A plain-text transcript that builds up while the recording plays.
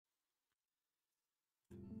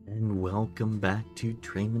And welcome back to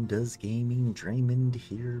Draemond Does Gaming. Draemond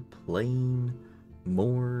here playing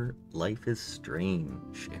more Life is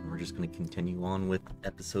Strange. And we're just going to continue on with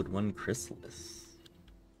episode 1, Chrysalis.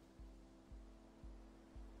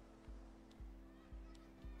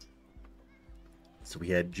 So we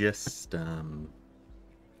had just,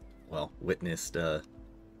 witnessed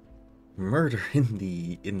murder in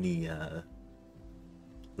the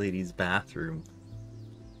ladies' bathroom.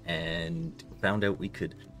 And found out we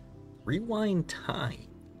could rewind time.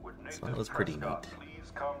 So that was pretty neat.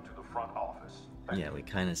 Please come to the front office. Yeah, we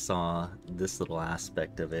kind of saw this little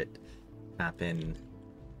aspect of it happen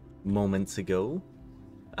moments ago.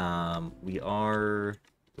 We are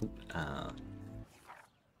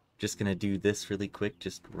just gonna do this really quick,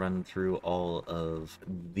 just run through all of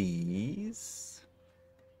these.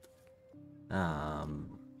 I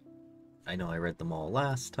know I read them all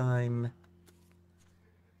last time.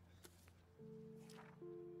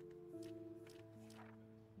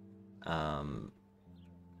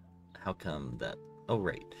 How come that? Oh,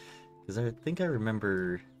 right. Because I think I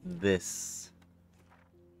remember this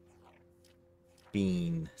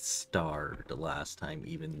being starred last time,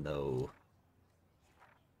 even though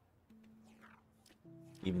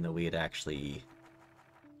we had actually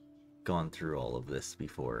gone through all of this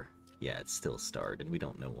before. Yeah, it's still starred, and we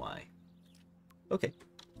don't know why. Okay.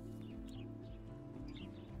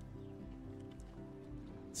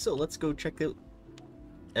 So let's go check out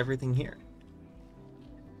everything here.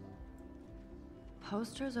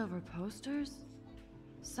 Posters over posters?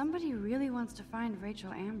 Somebody really wants to find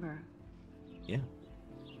Rachel Amber. Yeah.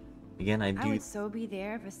 Again, I would so be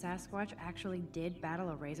there if a Sasquatch actually did battle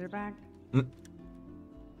a Razorback.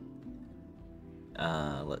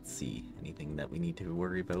 Let's see. Anything that we need to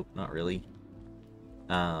worry about? Not really.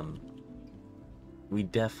 We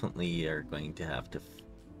definitely are going to have to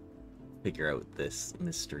figure out this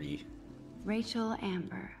mystery. Rachel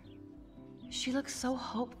Amber. She looks so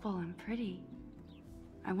hopeful and pretty.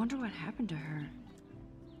 I wonder what happened to her.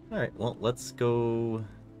 Alright, well, let's go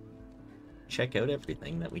check out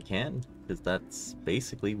everything that we can, because that's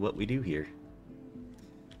basically what we do here.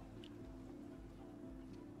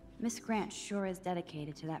 Miss Grant sure is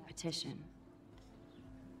dedicated to that petition.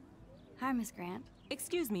 Hi, Miss Grant.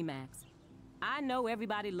 Excuse me, Max. I know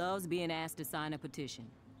everybody loves being asked to sign a petition,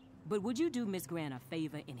 but would you do Miss Grant a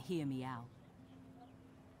favor and hear me out?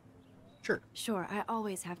 Sure. Sure, I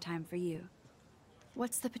always have time for you.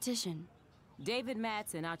 What's the petition? David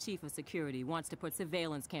Madsen, our chief of security, wants to put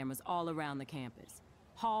surveillance cameras all around the campus.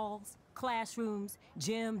 Halls, classrooms,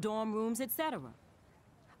 gym, dorm rooms, etc.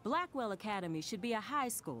 Blackwell Academy should be a high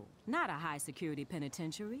school, not a high-security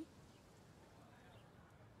penitentiary.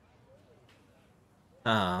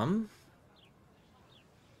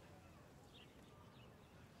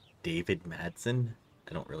 David Madsen?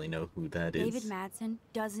 I don't really know who that is. David Madsen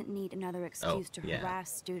doesn't need another excuse to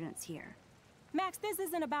harass students here. Max, this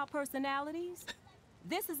isn't about personalities.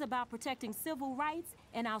 This is about protecting civil rights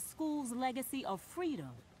and our school's legacy of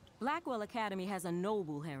freedom. Blackwell Academy has a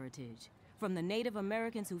noble heritage, from the Native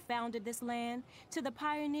Americans who founded this land to the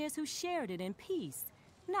pioneers who shared it in peace,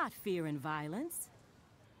 not fear and violence.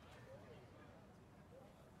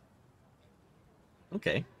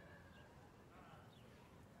 Okay.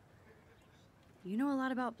 You know a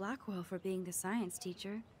lot about Blackwell for being the science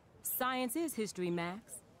teacher. Science is history,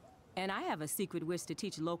 Max. And I have a secret wish to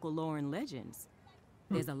teach local lore and legends.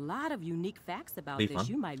 There's a lot of unique facts about this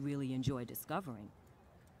you might really enjoy discovering.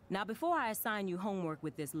 Now, before I assign you homework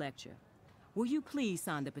with this lecture, will you please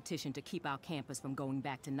sign the petition to keep our campus from going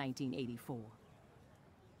back to 1984?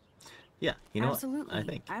 Yeah, you know Absolutely. what? I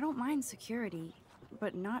think. I don't mind security,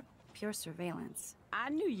 but not pure surveillance. I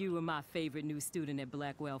knew you were my favorite new student at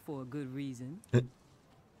Blackwell for a good reason.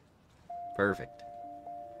 Perfect.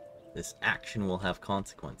 This action will have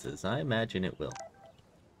consequences. I imagine it will.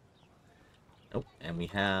 Oh, and we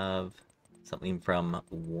have something from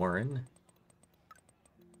Warren.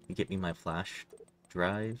 You get me my flash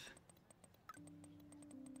drive.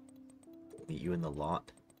 Meet you in the lot.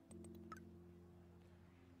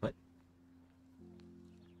 What?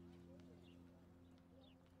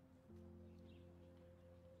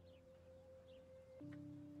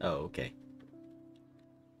 Oh, okay.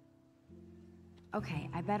 Okay,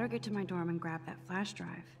 I better get to my dorm and grab that flash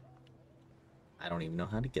drive. I don't even know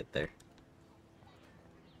how to get there.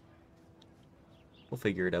 We'll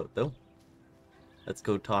figure it out, though. Let's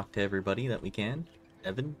go talk to everybody that we can.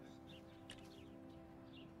 Evan?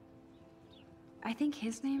 I think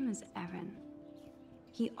his name is Evan.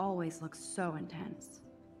 He always looks so intense.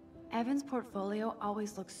 Evan's portfolio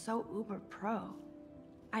always looks so uber pro.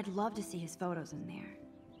 I'd love to see his photos in there.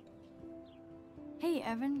 Hey,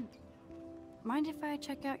 Evan. Mind if I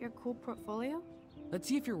check out your cool portfolio? Let's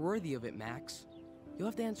see if you're worthy of it, Max. You'll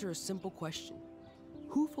have to answer a simple question.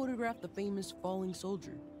 Who photographed the famous falling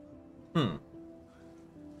soldier?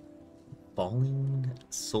 Falling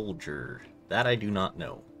soldier. That I do not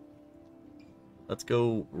know. Let's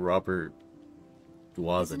go Robert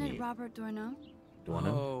Doisonnier. Isn't it Robert Draemond?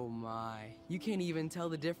 Oh my. You can't even tell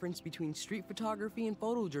the difference between street photography and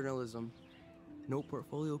photojournalism. No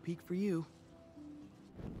portfolio peak for you.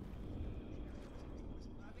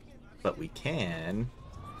 But we can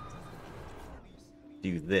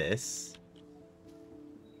do this.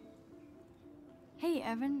 Hey,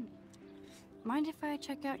 Evan. Mind if I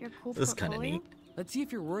check out your cool This is portfolio? kind of neat. Let's see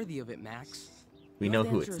if you're worthy of it, Max. We You'll know have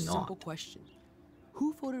to who answer it's a simple not. question.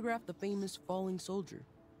 Who photographed the famous falling soldier?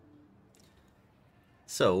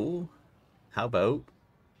 So, how about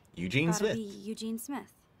Eugene Gotta Smith? be Eugene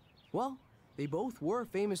Smith. Well, they both were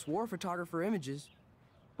famous war photographer images,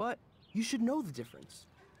 but you should know the difference.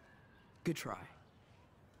 Good try.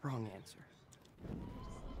 Wrong answer.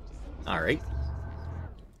 All right.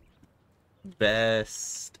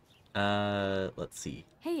 Best. Let's see.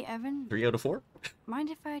 Hey, Evan. 3 out of 4. Mind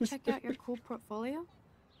if I check out your cool portfolio?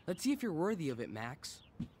 Let's see if you're worthy of it, Max.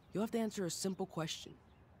 You'll have to answer a simple question.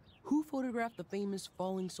 Who photographed the famous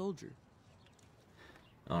falling soldier?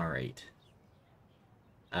 All right.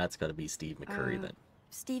 That's got to be Steve McCurry then.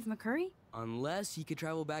 Steve McCurry? Unless he could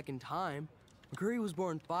travel back in time. McCurry was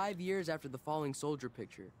born 5 years after the falling soldier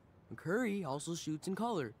picture. McCurry also shoots in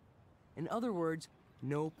color. In other words,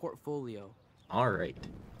 no portfolio. All right.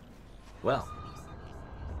 Well,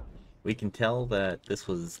 we can tell that this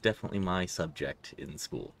was definitely my subject in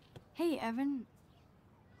school. Hey, Evan.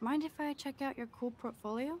 Mind if I check out your cool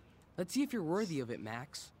portfolio? Let's see if you're worthy of it,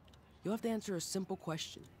 Max. You'll have to answer a simple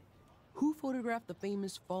question. Who photographed the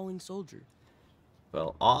famous falling soldier?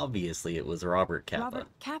 Well, obviously it was Robert Capa. Robert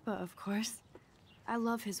Capa, of course. I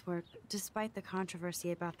love his work, despite the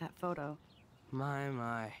controversy about that photo.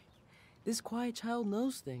 My. This quiet child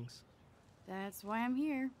knows things. That's why I'm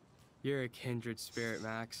here. You're a kindred spirit,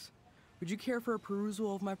 Max. Would you care for a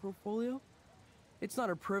perusal of my portfolio? It's not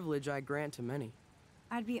a privilege I grant to many.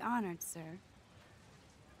 I'd be honored, sir.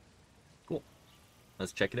 Cool.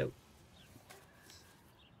 Let's check it out.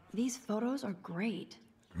 These photos are great.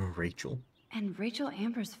 Rachel. And Rachel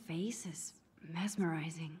Amber's face is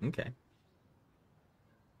mesmerizing. Okay.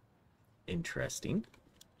 Interesting.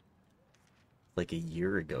 Like a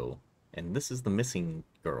year ago. And this is the missing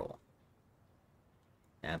girl.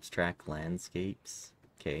 Abstract landscapes.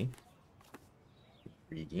 Okay.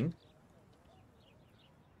 Intriguing.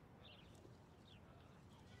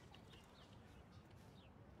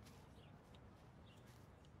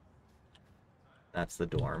 That's the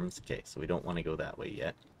dorms. Okay, so we don't want to go that way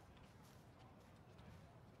yet.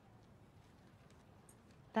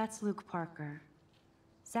 That's Luke Parker.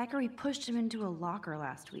 Zachary pushed him into a locker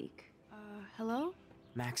last week. Hello?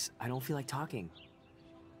 Max, I don't feel like talking.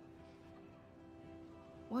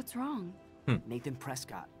 What's wrong? Nathan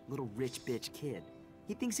Prescott, little rich bitch kid.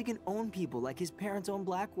 He thinks he can own people like his parents own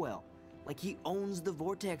Blackwell. Like he owns the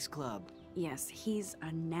Vortex Club. Yes, he's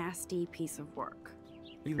a nasty piece of work.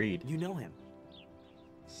 Agreed. You know him.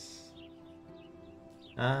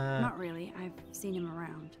 Not really. I've seen him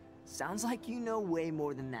around. Sounds like you know way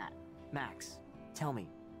more than that. Max, tell me.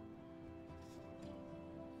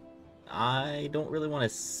 I don't really want to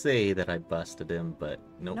say that I busted him, but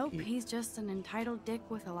nope. He's just an entitled dick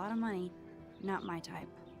with a lot of money. Not my type.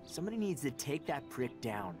 Somebody needs to take that prick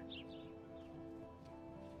down.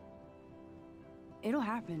 It'll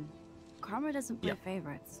happen. Karma doesn't play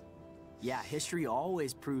favorites. Yeah, history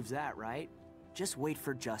always proves that, right? Just wait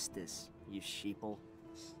for justice, you sheeple.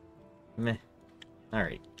 Meh.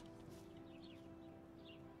 Alright.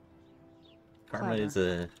 Karma Clever. is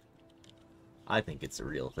a... I think it's a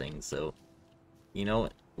real thing, so... You know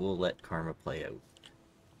what? We'll let karma play out.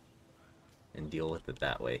 And deal with it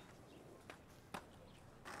that way.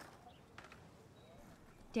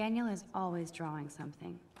 Daniel is always drawing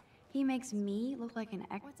something. He makes me look like an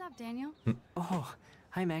ex- What's up, Daniel? Oh,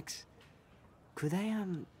 hi Max. Could I,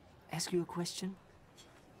 ask you a question?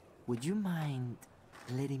 Would you mind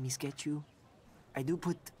letting me sketch you? I do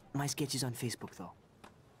put my sketches on Facebook, though.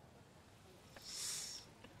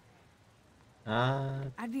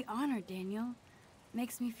 I'd be honored, Daniel.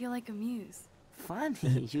 Makes me feel like a muse.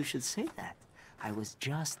 Funny, you should say that. I was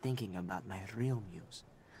just thinking about my real muse.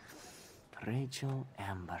 Rachel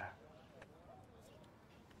Amber.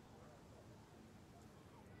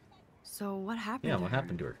 So what happened Yeah, to what her?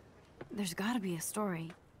 happened to her? There's gotta be a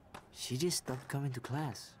story. She just stopped coming to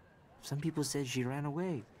class. Some people said she ran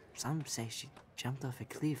away. Some say she jumped off a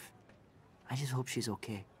cliff. I just hope she's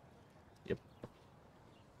okay. Yep.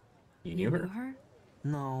 You knew her? her?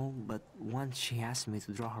 No, but once she asked me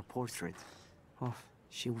to draw her portrait. Oh,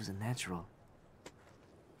 she was a natural.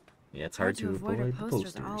 Yeah, it's hard to avoid her the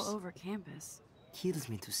posters posters. all over campus. Kills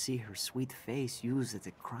me to see her sweet face used as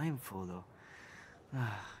a crime photo.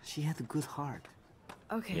 Ah, she had a good heart.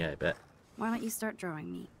 Okay. Yeah, I bet. Why don't you start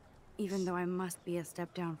drawing me? Even though I must be a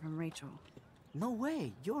step down from Rachel. No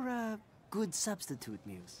way, you're a good substitute,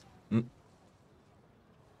 Muse. Mm.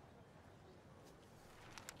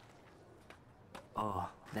 Oh,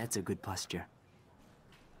 that's a good posture.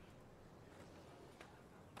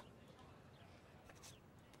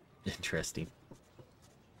 Interesting.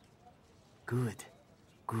 Good,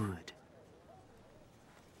 good.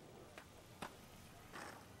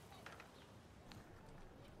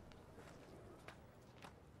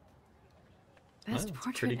 Best Wow, that's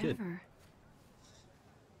portrait pretty good. ever.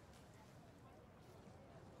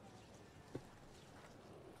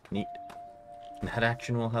 Neat. That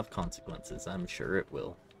action will have consequences. I'm sure it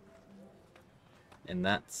will. And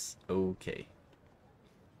that's okay.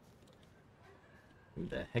 Who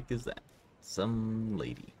the heck is that? Some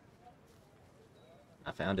lady.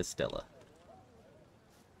 I found Estella.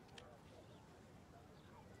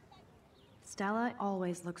 Stella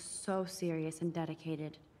always looks so serious and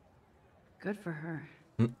dedicated. Good for her.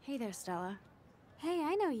 Hey there, Stella. Hey,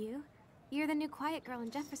 I know you. You're the new quiet girl in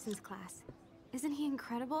Jefferson's class. Isn't he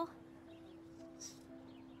incredible?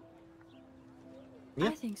 Yeah.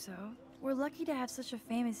 I think so. We're lucky to have such a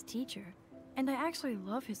famous teacher. And I actually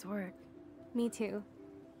love his work. Me too.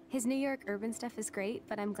 His New York urban stuff is great,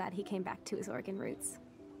 but I'm glad he came back to his Oregon roots.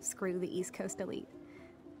 Screw the East Coast elite.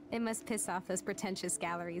 It must piss off those pretentious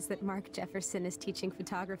galleries that Mark Jefferson is teaching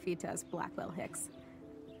photography to us Blackwell hicks.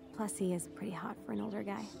 Plus, he is pretty hot for an older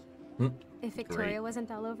guy. If Victoria Great.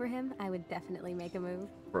 wasn't all over him, I would definitely make a move.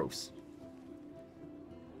 Gross.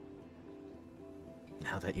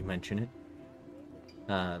 Now that you mention it.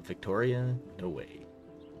 Victoria, no way.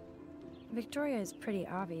 Victoria is pretty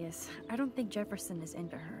obvious. I don't think Jefferson is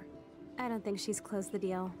into her. I don't think she's closed the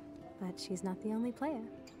deal, but she's not the only player.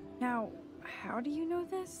 Now, how do you know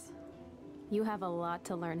this? You have a lot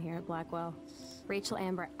to learn here at Blackwell. Rachel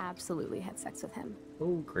Amber absolutely had sex with him.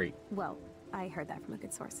 Oh, great. Well, I heard that from a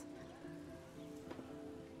good source.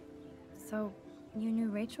 So, you knew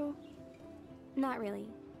Rachel? Not really.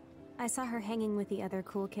 I saw her hanging with the other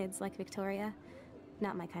cool kids like Victoria.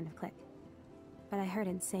 Not my kind of clique. But I heard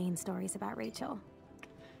insane stories about Rachel.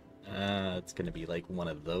 It's gonna be like one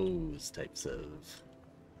of those types of...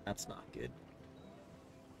 That's not good.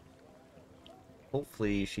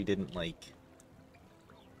 Hopefully she didn't, like...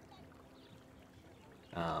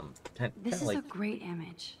 This is like... a great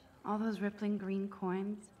image. All those rippling green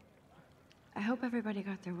coins. I hope everybody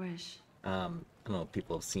got their wish. I don't know if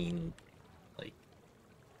people have seen, like,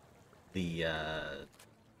 the,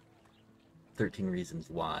 13 Reasons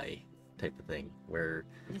Why type of thing, where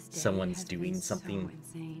This day someone's has doing been something, So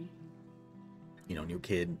insane. you know, new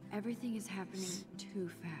kid, Everything is happening too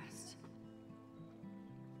fast.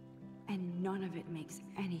 And none of it makes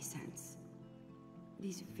any sense.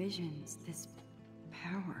 These visions, this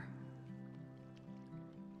power.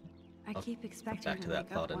 I I'll keep expecting back to that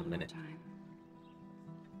wake up thought in a one more minute. time.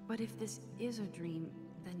 But if this is a dream,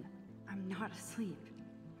 then I'm not asleep.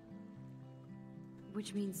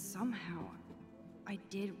 Which means somehow I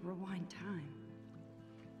did rewind time.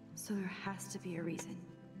 So there has to be a reason.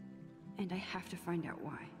 And I have to find out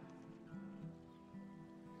why.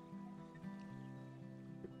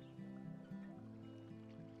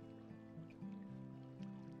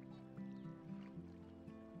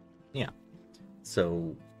 Yeah.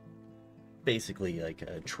 So basically like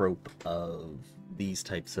a trope of these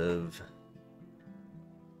types of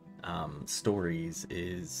stories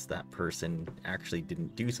is that person actually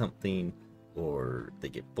didn't do something, or they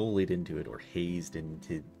get bullied into it or hazed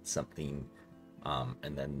into something,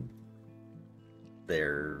 and then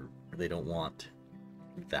they don't want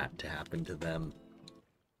that to happen to them.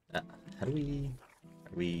 Are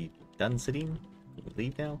we done sitting? Can we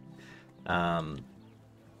leave now? And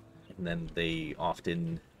then they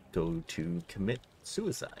often go to commit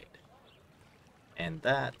suicide. And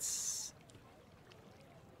that's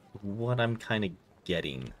what I'm kind of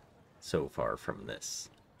getting so far from this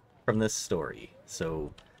story.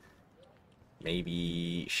 So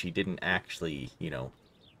maybe she didn't actually, you know,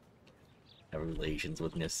 have relations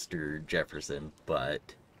with Mr. Jefferson,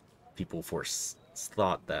 but people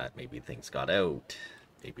thought that maybe things got out.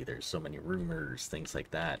 Maybe there's so many rumors, things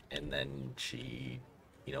like that, and then she,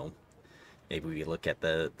 you know, maybe we look at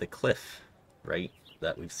the cliff, right,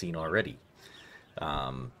 that we've seen already,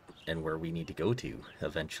 and where we need to go to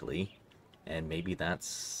eventually, And maybe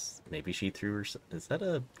that's... Maybe she threw her... Is that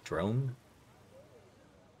a drone?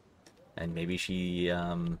 And maybe she...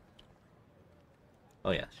 Oh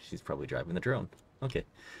yeah, she's probably driving the drone. Okay.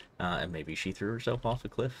 And maybe she threw herself off a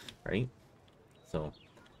cliff, right? So,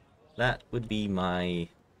 that would be my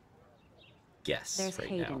guess. There's right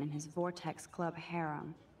Hayden now. in his Vortex Club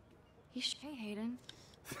harem. Hey, Hayden.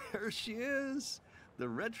 There she is, the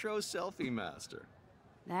retro selfie master.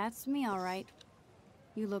 That's me, all right.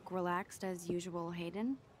 You look relaxed as usual,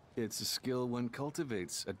 Hayden. It's a skill one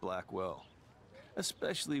cultivates at Blackwell,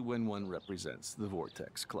 especially when one represents the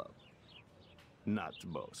Vortex Club. Not to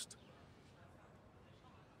boast.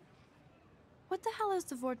 What the hell is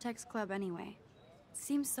the Vortex Club anyway?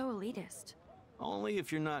 Seems so elitist. Only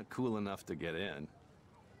if you're not cool enough to get in.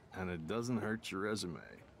 And it doesn't hurt your resume.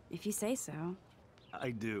 If you say so. I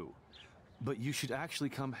do. But you should actually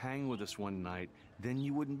come hang with us one night, then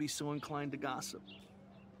you wouldn't be so inclined to gossip.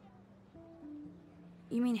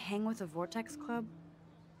 You mean hang with the Vortex Club?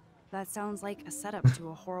 That sounds like a setup to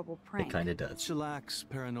a horrible prank. It kind of does. Chillax,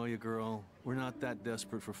 paranoia girl. We're not that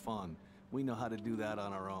desperate for fun. We know how to do that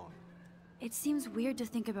on our own. It seems weird to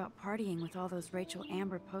think about partying with all those Rachel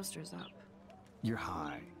Amber posters up. You're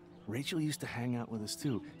high. Rachel used to hang out with us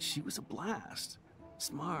too. She was a blast.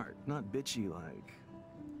 Smart, not bitchy like,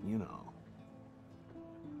 you know.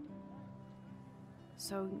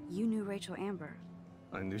 So you knew Rachel Amber?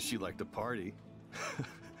 I knew she liked to party.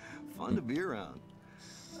 Fun to be around.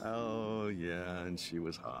 Oh yeah, and she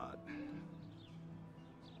was hot.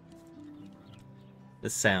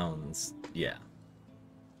 This sounds... yeah.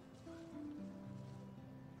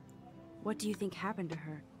 What do you think happened to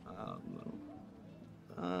her?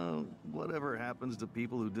 Whatever happens to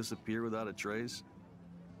people who disappear without a trace.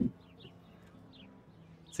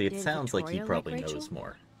 See, it Did sounds like he Victoria probably like knows Rachel?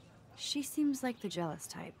 more. She seems like the jealous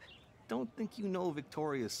type. Don't think you know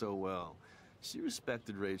Victoria so well. She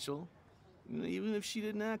respected Rachel, even if she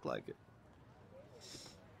didn't act like it.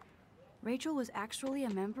 Rachel was actually a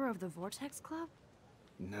member of the Vortex Club?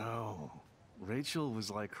 No. Rachel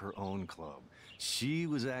was like her own club. She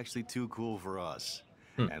was actually too cool for us.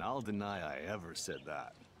 And I'll deny I ever said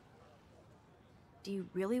that. Do you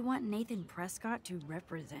really want Nathan Prescott to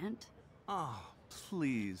represent? Oh,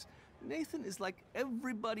 please. Nathan is like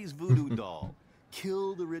everybody's voodoo doll.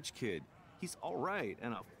 Kill the rich kid. He's all right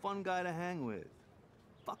and a fun guy to hang with.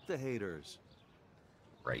 Fuck the haters.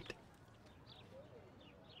 Right.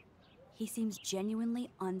 He seems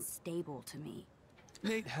genuinely unstable to me.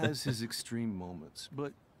 Nate has his extreme moments,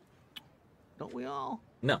 but don't we all?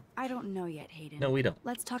 No. I don't know yet, Hayden. No, we don't.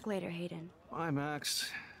 Let's talk later, Hayden. Bye, Max.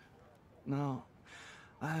 No,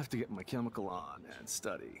 I have to get my chemical on and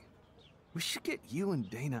study. We should get you and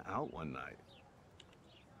Dana out one night.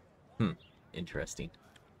 Interesting.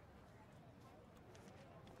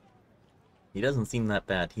 He doesn't seem that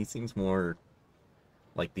bad. He seems more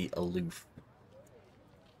like the aloof,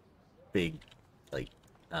 big, like,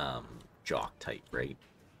 jock type, right?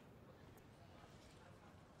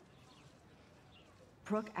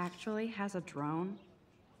 Brooke actually has a drone?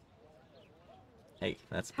 Hey,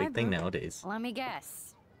 that's a Hi, big thing Brooke. nowadays. Let me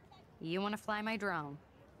guess. You want to fly my drone?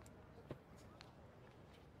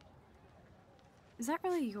 Is that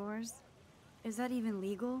really yours? Is that even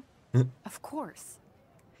legal? Of course.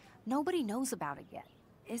 Nobody knows about it yet.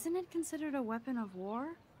 Isn't it considered a weapon of war?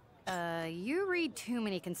 You read too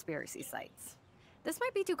many conspiracy sites. This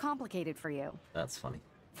might be too complicated for you. That's funny.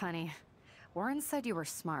 Funny. Warren said you were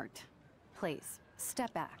smart. Please,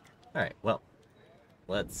 step back. Alright, well,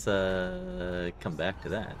 let's come back to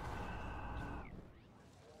that.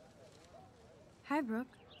 Hi,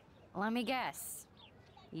 Brooke. Let me guess.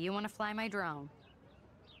 You want to fly my drone?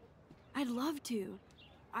 I'd love to.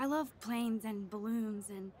 I love planes and balloons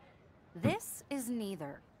and... This is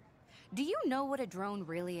neither. Do you know what a drone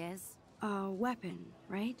really is? a weapon,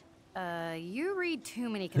 right? You read too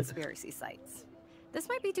many conspiracy sites. This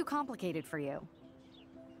might be too complicated for you.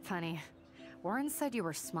 Funny. Warren said you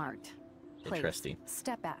were smart. Please, Interesting.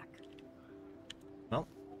 step back. Well,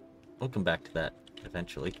 we'll come back to that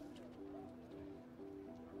eventually.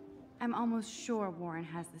 I'm almost sure Warren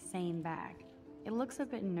has the same bag. It looks a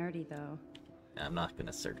bit nerdy, though. I'm not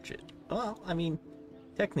gonna search it. Well, I mean,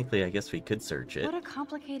 technically I guess we could search it. What a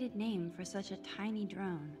complicated name for such a tiny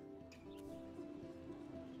drone.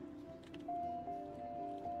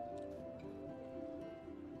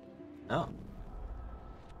 Oh.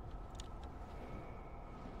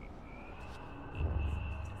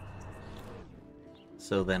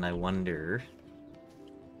 So then I wonder...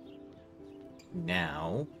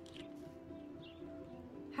 Now...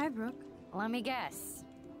 Hi, Brooke. Let me guess.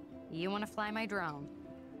 You want to fly my drone?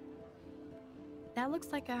 That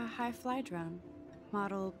looks like a high-fly drone.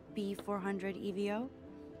 Model B400 EVO.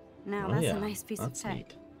 Now, Oh, that's yeah. a nice piece of That's tech.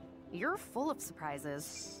 neat. You're full of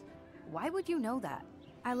surprises. Why would you know that?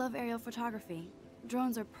 I love aerial photography.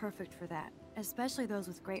 Drones are perfect for that, especially those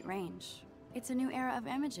with great range. It's a new era of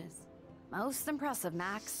images. Most impressive,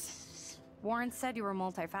 Max. Warren said you were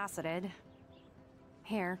multifaceted.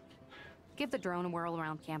 Here, give the drone a whirl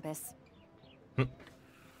around campus.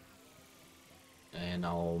 And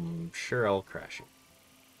I'm sure I'll crash it.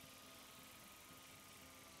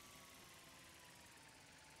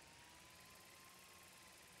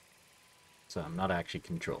 So I'm not actually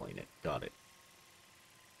controlling it. Got it.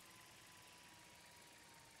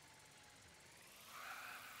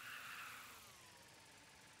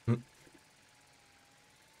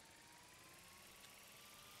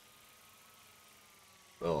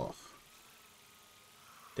 Oh.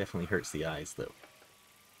 Definitely hurts the eyes, though.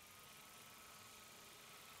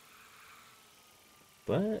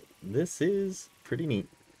 But this is pretty neat.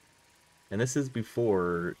 And this is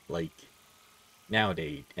before, like,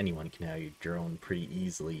 nowadays, anyone can have a drone pretty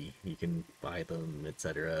easily. You can buy them,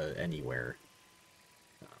 etc., anywhere.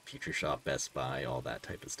 Future Shop, Best Buy, all that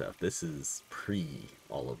type of stuff. This is pre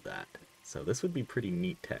all of that. So this would be pretty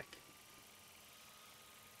neat tech.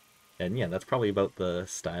 And yeah, that's probably about the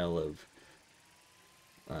style of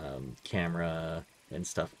camera and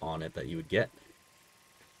stuff on it that you would get.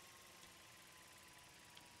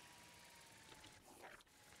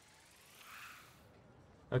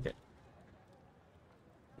 Okay.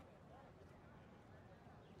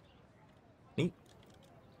 Neat.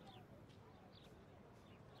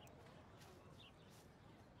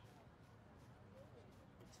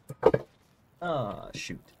 Ah,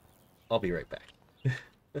 shoot. I'll be right back.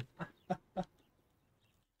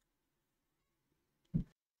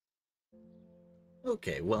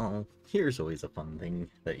 Okay, well, here's always a fun thing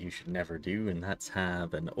that you should never do, and that's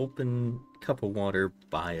have an open cup of water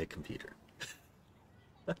by a computer.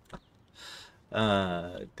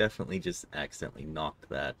 Definitely just accidentally knocked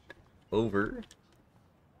that over.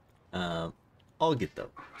 All good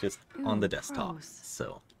though, just on the desktop. Gross.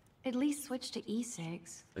 So, At least switch to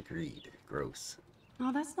e-cigs. agreed. Gross.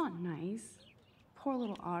 Oh, that's not nice. Poor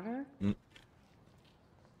little otter.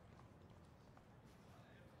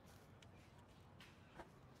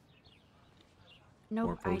 Nope,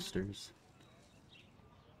 More posters.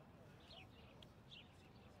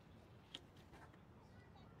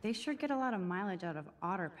 They sure get a lot of mileage out of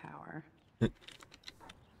otter power.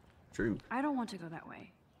 True. I don't want to go that way.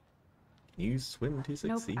 You swim to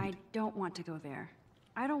Nope, succeed. I don't want to go there.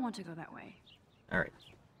 I don't want to go that way. Alright.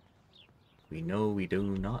 We know we do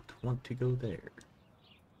not want to go there.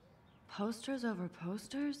 Posters over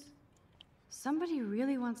posters? Somebody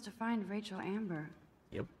really wants to find Rachel Amber.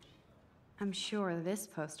 Yep. I'm sure this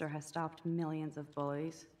poster has stopped millions of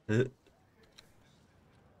bullies. I'm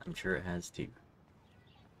sure it has too.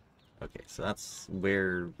 Okay, so that's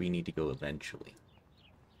where we need to go eventually.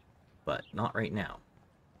 But not right now.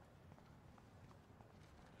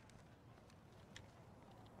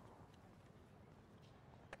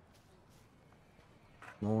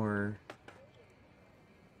 More.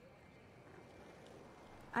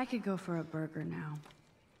 I could go for a burger now.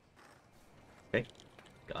 Okay,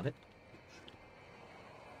 got it.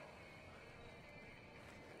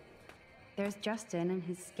 There's Justin and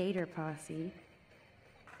his skater posse.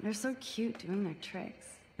 They're so cute doing their tricks.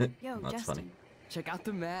 Yo, That's Justin. funny. Check out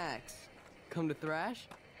the Max. Come to thrash?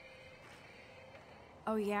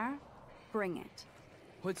 Oh yeah? Bring it.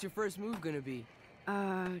 What's your first move gonna be?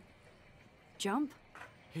 Jump?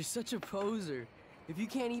 You're such a poser. If you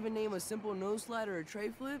can't even name a simple nose slide or a tray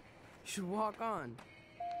flip, you should walk on.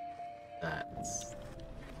 That's...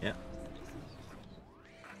 yeah.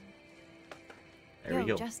 There Yo, we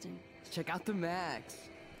go. Justin. Check out the Max.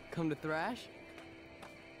 Come to thrash?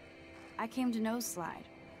 I came to nose slide.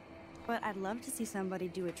 But I'd love to see somebody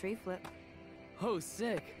do a tree flip. Oh,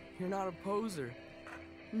 sick. You're not a poser.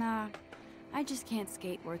 Nah, I just can't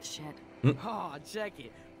skate worth shit. Aw, check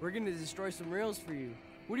it. We're gonna destroy some rails for you.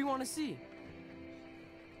 What do you want to see?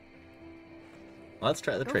 Let's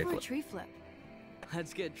try the Go tray for flip. a tree flip.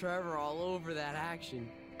 Let's get Trevor all over that action.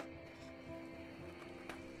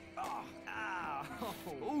 Oh, ow.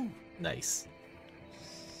 Ooh. Nice.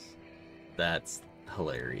 That's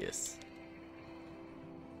hilarious.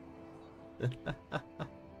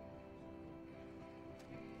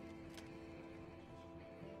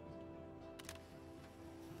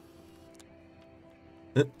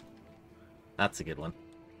 That's a good one.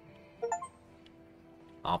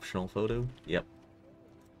 Optional photo? Yep.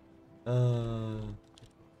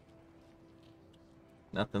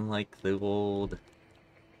 Nothing like the old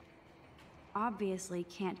obviously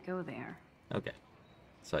can't go there. Okay.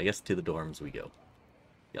 So I guess to the dorms we go.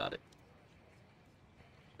 Got it.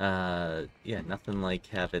 Yeah, nothing like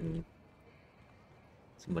having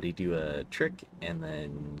somebody do a trick and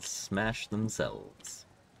then smash themselves.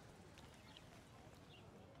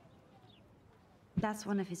 That's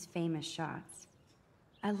one of his famous shots.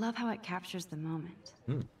 I love how it captures the moment.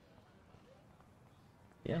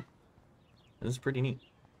 Yeah. This is pretty neat.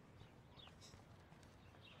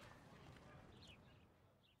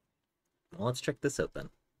 Well, let's check this out then.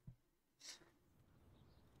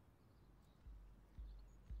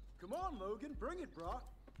 Come on, Logan, bring it, bro.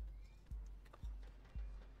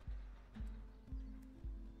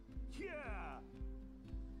 Yeah!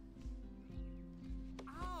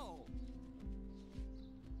 Ow!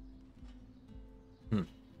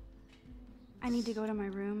 I need to go to my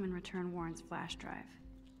room and return Warren's flash drive.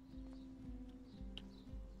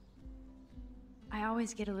 I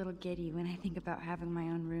always get a little giddy when I think about having my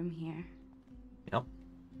own room here. Yep.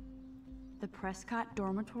 The Prescott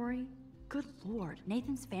dormitory? Good lord,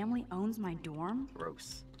 Nathan's family owns my dorm?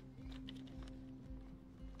 Gross.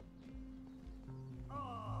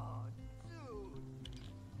 Oh, dude.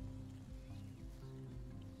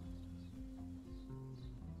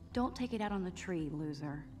 Don't take it out on the tree,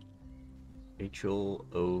 loser. Rachel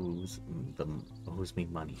owes me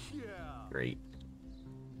money. Yeah. Great.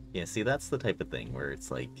 Yeah, see, that's the type of thing where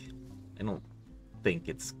it's like, I don't think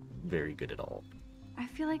it's very good at all. I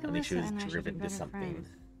feel like I think she Alyssa was and I should be driven to better something friends.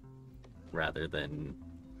 rather than...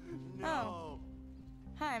 No.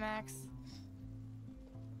 Hi, Max.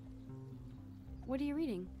 What are you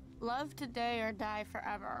reading? Love Today or Die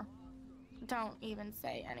Forever. Don't even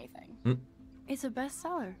say anything. It's a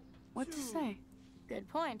bestseller. What to say? Good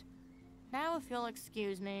point. Now if you'll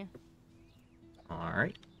excuse me.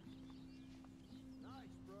 Alright.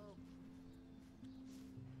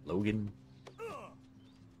 Logan.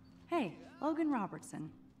 Hey, Logan Robertson.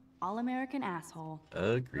 All-American asshole.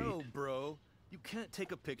 Agreed. No, bro. You can't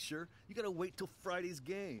take a picture. You gotta wait till Friday's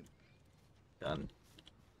game. Done.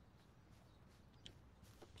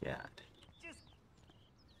 God.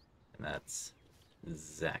 And that's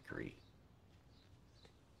Zachary.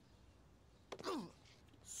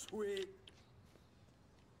 Sweet.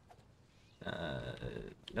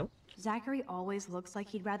 Nope. Zachary always looks like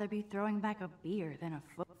he'd rather be throwing back a beer than a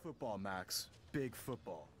Football, Max. Big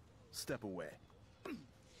football. Step away.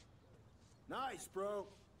 Nice, bro.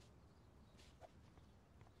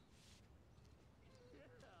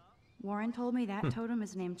 Warren told me that totem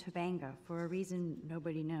is named Tobanga for a reason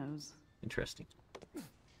nobody knows. Interesting.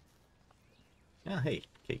 Yeah, hey,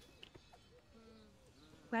 Kate.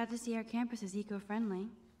 Glad to see our campus is eco-friendly.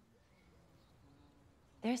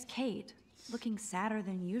 There's Kate, looking sadder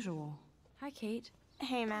than usual. Hi, Kate.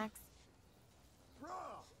 Hey, Max.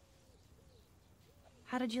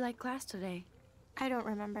 How did you like class today? I don't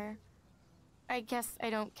remember. I guess I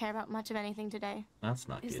don't care about much of anything today. That's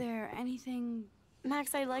not Is good. there anything...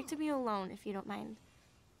 Max, I'd like to be alone if you don't mind.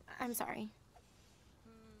 I'm sorry.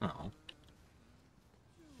 Oh.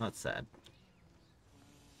 That's sad.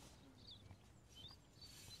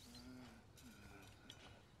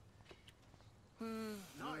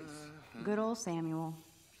 Good old Samuel.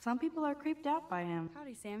 Some people are creeped out by him.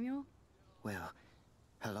 Howdy, Samuel. Well,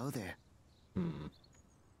 hello there.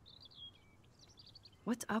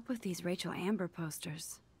 What's up with these Rachel Amber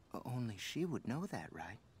posters? Only she would know that,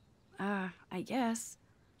 right? I guess.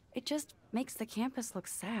 It just makes the campus look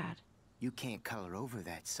sad. You can't color over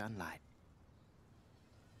that sunlight.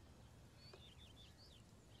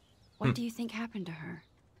 What do you think happened to her?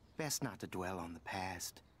 Best not to dwell on the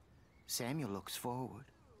past. Samuel looks forward,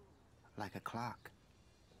 like a clock.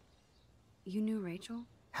 You knew Rachel?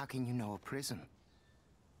 How can you know a prism?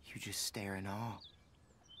 You just stare in awe.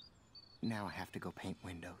 Now I have to go paint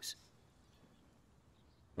windows.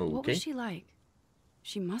 Okay. What was she like?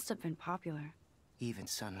 She must have been popular. Even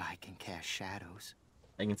sunlight can cast shadows.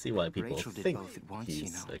 I can see why people Rachel did think both at once, he's you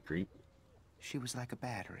know. a creep. She was like a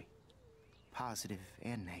battery. Positive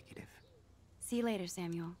and negative. See you later,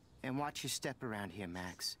 Samuel. And watch your step around here,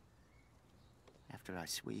 Max. After I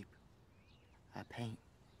sweep, I paint.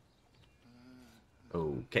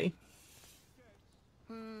 Okay.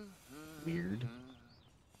 Weird.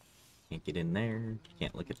 Can't get in there.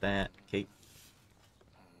 Can't look at that. Okay.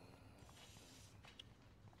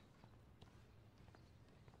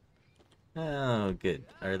 Oh, good.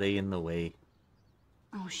 Are they in the way?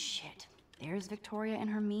 Oh, shit. There's Victoria and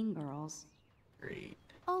her mean girls. Great.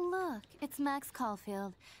 Oh, look. It's Max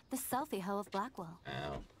Caulfield, the selfie hoe of Blackwell.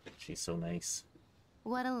 Ow. She's so nice.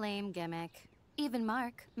 What a lame gimmick. Even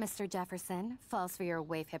Mark, Mr. Jefferson, falls for your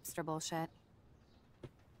wave hipster bullshit.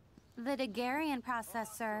 The Daguerrean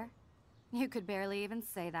process, sir. You could barely even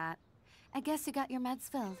say that. I guess you got your meds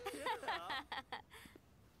filled.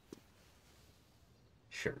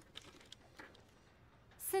 Sure.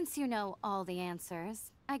 Since you know all the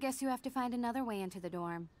answers, I guess you have to find another way into the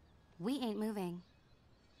dorm. We ain't moving.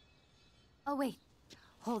 Oh, wait.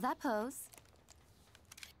 Hold that pose.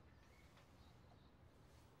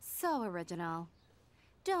 So original.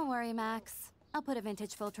 Don't worry, Max. I'll put a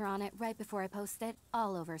vintage filter on it right before I post it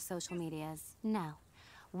all over social medias. Now,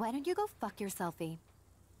 why don't you go fuck your selfie?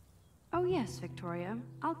 Oh yes, Victoria.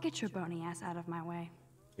 I'll get your bony ass out of my way.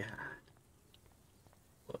 Yeah.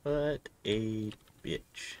 What a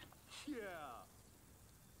bitch.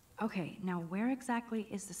 Okay, now where exactly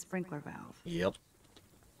is the sprinkler valve? Yep.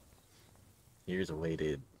 Here's a way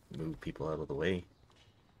to move people out of the way.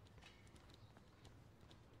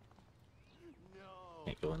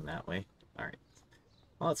 Can't go in that way. Alright.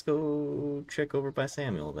 Well, let's go check over by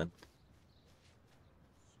Samuel then.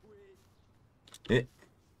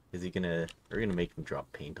 Is he gonna... We're gonna make him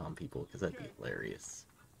drop paint on people, because that'd be hilarious.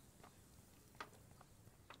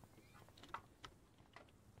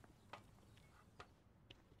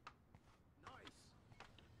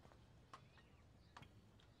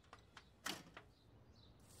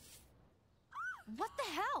 What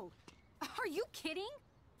the hell? Are you kidding?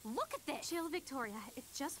 Look at this! Chill, Victoria.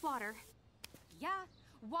 It's just water. Yeah,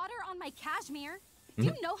 water on my cashmere. Do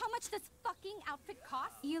you know how much this fucking outfit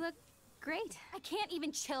costs? You look great. I can't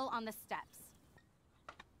even chill on the steps.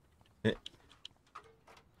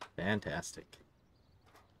 Fantastic.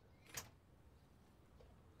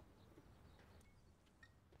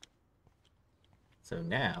 So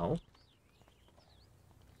now,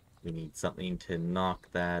 we need something to knock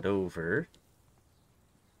that over.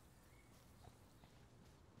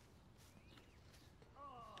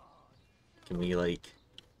 Can we, like,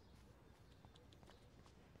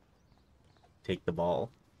 take the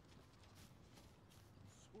ball?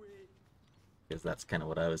 Because that's kind of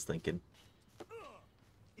what I was thinking.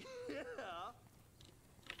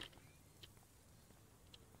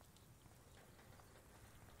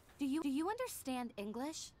 Do you understand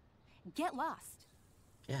English? Get lost.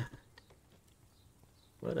 Yeah.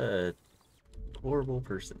 What a horrible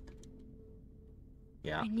person.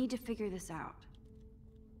 Yeah. I need to figure this out.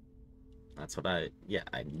 That's what I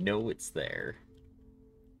know it's there.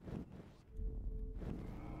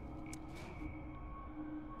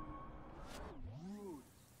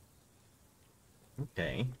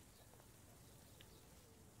 Okay.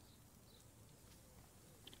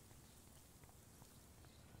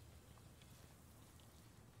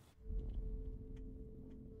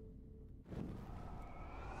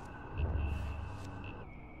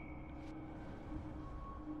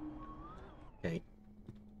 Okay.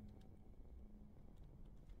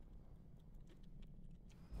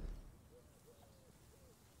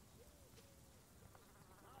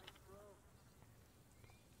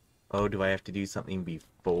 Oh, do I have to do something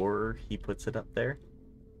before he puts it up there?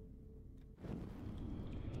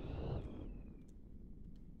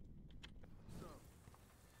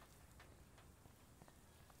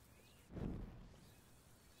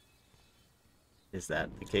 Is that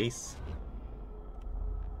the case?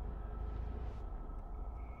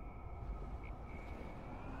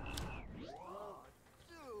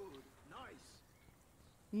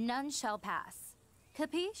 None shall pass.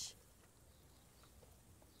 Capiche?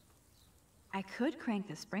 I could crank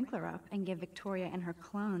the sprinkler up and give Victoria and her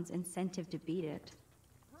clones incentive to beat it.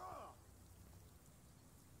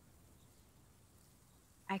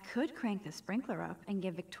 I could crank the sprinkler up and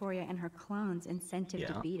give Victoria and her clones incentive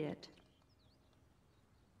to beat it.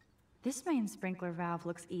 This main sprinkler valve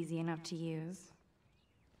looks easy enough to use.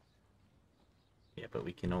 Yeah, but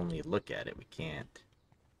we can only look at it. We can't.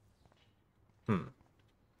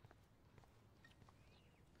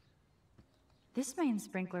 This main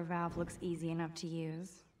sprinkler valve looks easy enough to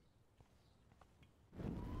use.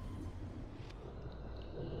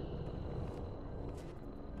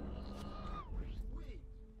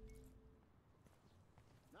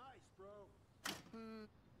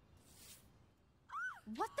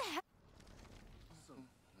 What the hell?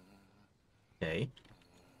 Okay.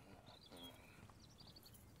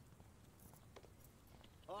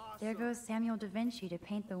 There goes Samuel da Vinci to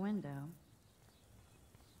paint the window.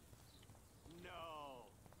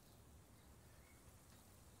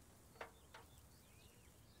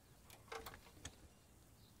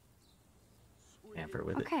 Hamper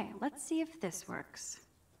with it. Okay, let's see if this works.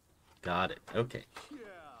 Got it. Okay.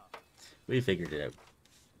 We figured it out.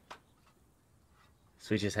 So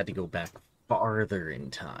we just had to go back farther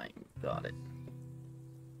in time. Got it.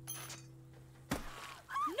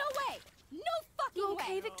 No way! No fucking You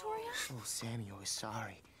okay, way! Victoria? Oh, Samuel is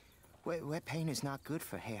sorry. Wet paint is not good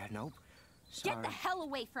for hair, nope. Sorry. Get the hell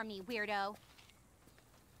away from me, weirdo!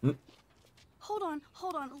 Hold on.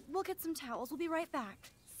 We'll get some towels. We'll be right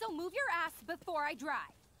back. So move your ass before I dry.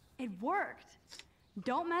 It worked.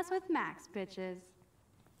 Don't mess with Max, bitches.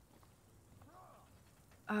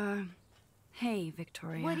 Hey,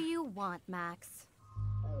 Victoria. What do you want, Max?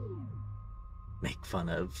 Make fun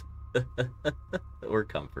of. Or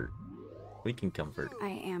comfort. We can comfort. I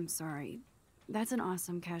am sorry. That's an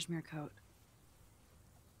awesome cashmere coat.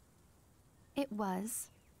 It was.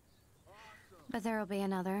 But there'll be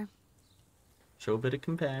another. Show a bit of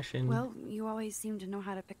compassion. Well, you always seem to know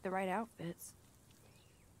how to pick the right outfits.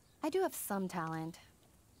 I do have some talent.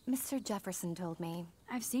 Mr. Jefferson told me.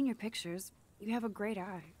 I've seen your pictures. You have a great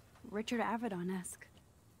eye. Richard Avedon-esque.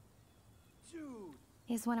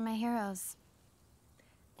 He's one of my heroes.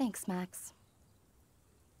 Thanks, Max.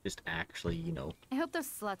 Just actually, you know. I hope those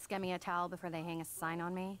sluts get me a towel before they hang a sign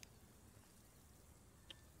on me.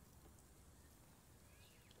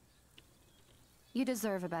 You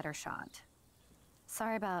deserve a better shot.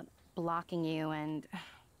 Sorry about blocking you and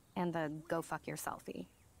the go fuck your selfie.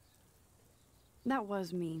 That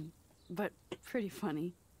was mean, but pretty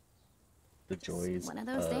funny. The joys One of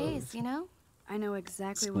those days, you know? I know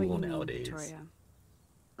exactly school what you mean, nowadays. Victoria.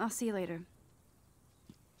 I'll see you later.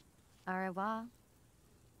 Au revoir.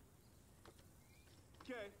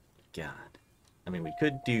 God. I mean, we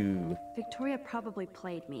could do... Victoria probably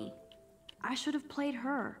played me. I should have played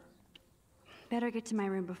her. Better get to my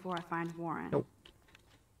room before I find Warren. Nope.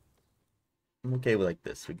 I'm okay with like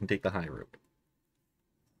this. We can take the high road.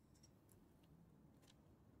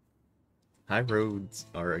 High roads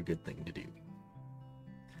are a good thing to do.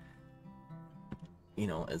 You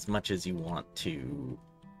know, as much as you want to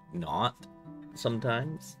not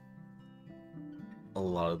sometimes, a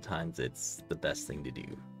lot of times it's the best thing to do.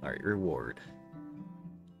 Alright, reward.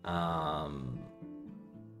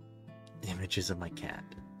 Images of my cat.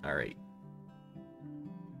 Alright.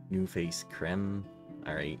 New face creme.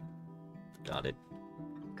 Alright. Got it.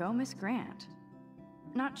 Go, Miss Grant.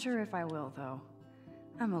 Not sure if I will, though.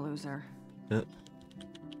 I'm a loser.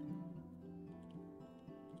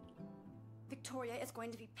 Victoria is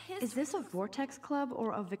going to be pissed. Is this a Vortex Club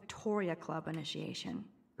or a Victoria Club initiation?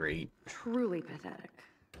 Great. Truly pathetic.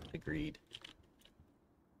 Agreed.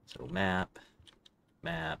 So map.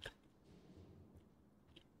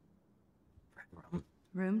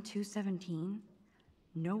 Room 217?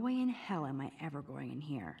 No way in hell am I ever going in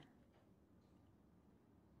here.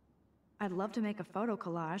 I'd love to make a photo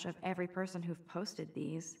collage of every person who've posted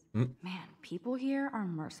these. Man, people here are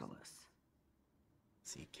merciless.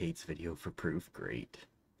 See Kate's video for proof. Great.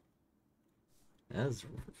 This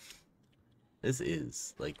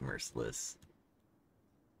is like merciless.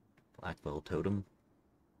 Blackwell totem.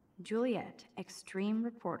 Juliet, extreme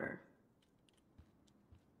reporter.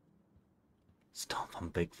 Stomp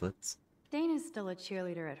on Bigfoots. Dana's still a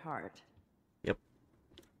cheerleader at heart. Yep.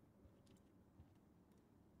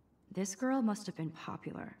 This girl must have been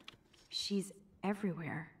popular. She's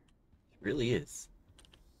everywhere. It really is.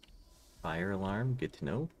 Fire alarm, good to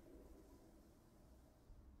know.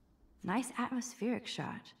 Nice atmospheric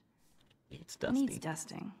shot. Needs dusting. Needs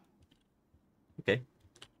dusting. Okay.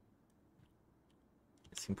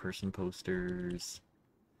 Missing person posters.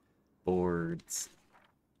 Boards.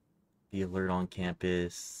 The alert on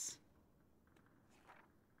campus.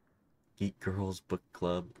 Geek Girls Book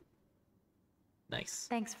Club. Nice.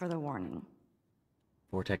 Thanks for the warning.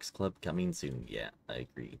 Vortex Club coming soon. Yeah, I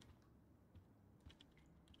agree.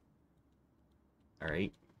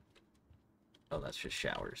 Alright. Oh, that's just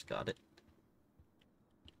showers. Got it.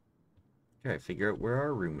 Try to figure out where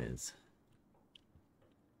our room is.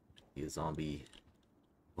 Be a zombie.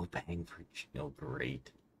 Oh, bang for... Oh,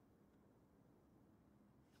 great.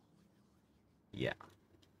 Yeah.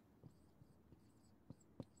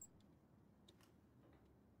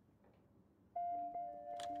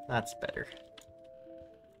 That's better.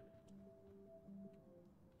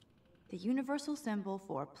 The universal symbol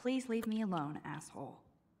for please leave me alone, asshole.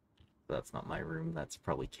 That's not my room. That's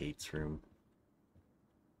probably Kate's room.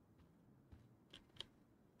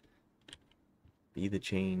 Be the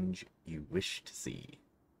change you wish to see.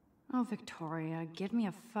 Oh, Victoria, give me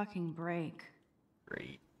a fucking break.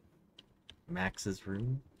 Great. Max's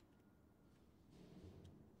room?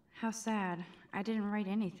 How sad. I didn't write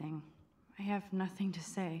anything. I have nothing to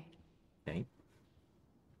say. Okay.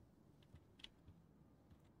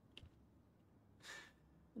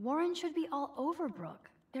 Warren should be all over Brooke.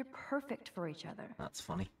 They're perfect for each other. That's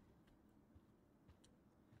funny.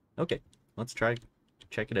 Okay, let's try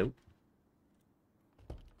check it out.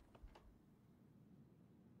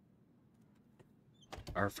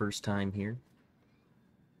 our first time here.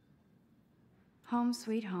 Home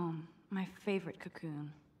sweet home. My favorite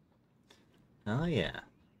cocoon. Oh, yeah.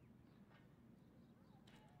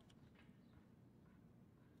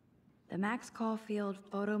 The Max Caulfield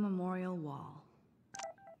Photo Memorial Wall.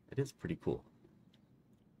 It is pretty cool.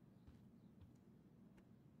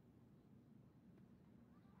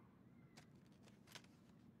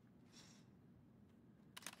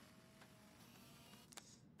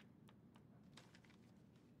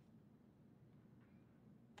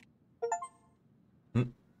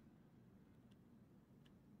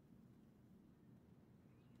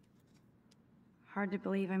 Hard to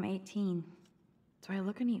believe I'm 18. Do I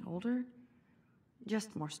look any older?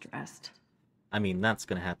 Just more stressed. I mean, that's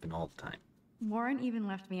gonna happen all the time. Warren even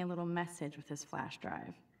left me a little message with his flash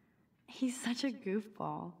drive. He's such a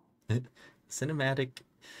goofball. Cinematic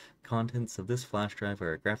contents of this flash drive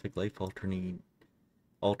are a graphic life-altering,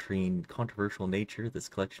 controversial nature. This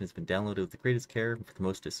collection has been downloaded with the greatest care for the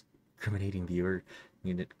most discriminating viewer.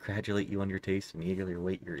 We congratulate you on your taste and eagerly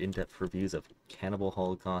await your in-depth reviews of Cannibal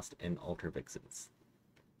Holocaust and Alter Vixens.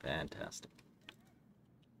 Fantastic.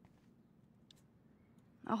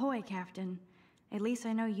 Ahoy, Captain. At least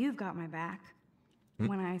I know you've got my back.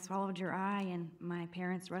 When I swallowed your eye and my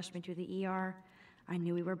parents rushed me to the ER, I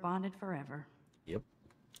knew we were bonded forever. Yep.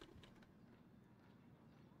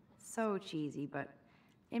 So cheesy, but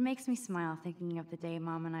it makes me smile thinking of the day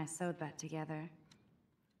Mom and I sewed that together.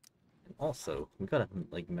 And also, we got a,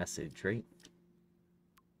 message, right?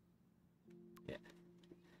 Yeah.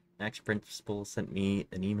 Max Principal sent me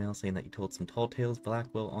an email saying that you told some tall tales,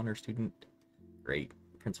 Blackwell honor student. Great.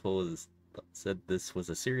 Principal said this was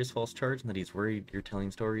a serious false charge and that he's worried you're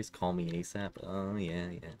telling stories. Call me ASAP. Oh, yeah.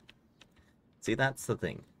 See, that's the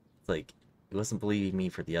thing. It's like, he wasn't believing me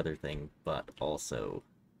for the other thing, but also...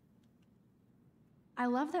 I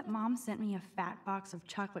love that Mom sent me a fat box of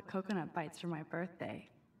chocolate coconut bites for my birthday.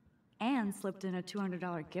 And slipped in a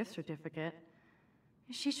 $200 gift certificate.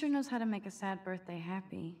 She sure knows how to make a sad birthday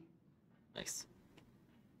happy. Nice.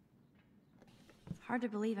 It's hard to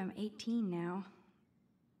believe I'm 18 now.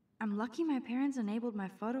 I'm lucky my parents enabled my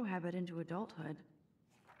photo habit into adulthood.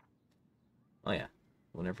 Oh yeah.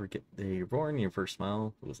 Whenever you're born, your first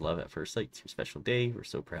smile, it was love at first sight. It's your special day. We're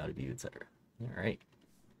so proud of you, etc. Alright.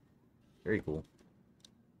 Very cool.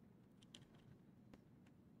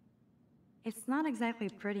 It's not exactly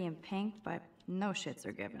pretty and pink, but no shits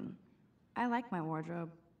are given. I like my wardrobe.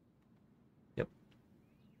 Yep.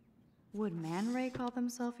 Would Man Ray call them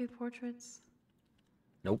selfie portraits?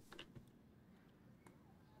 Nope.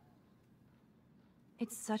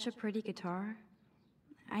 It's such a pretty guitar.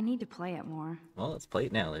 I need to play it more. Well, let's play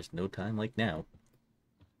it now. There's no time like now.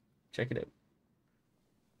 Check it out.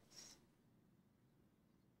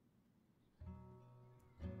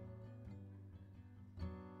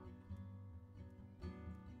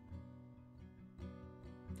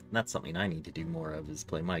 That's something I need to do more of, is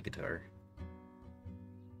play my guitar.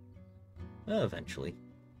 Eventually.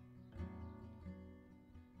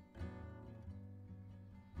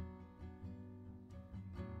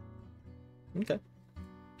 Okay.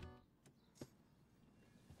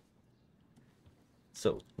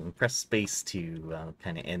 So, we'll press space to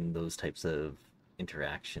kind of end those types of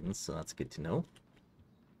interactions, so that's good to know.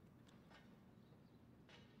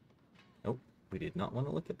 Nope, we did not want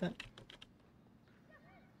to look at that.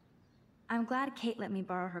 I'm glad Kate let me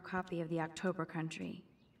borrow her copy of The October Country.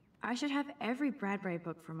 I should have every Bradbury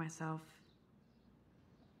book for myself.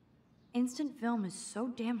 Instant film is so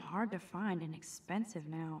damn hard to find and expensive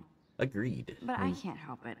now. Agreed. But I can't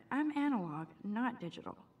help it. I'm analog, not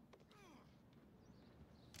digital.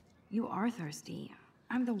 You are thirsty.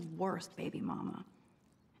 I'm the worst baby mama.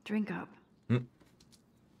 Drink up.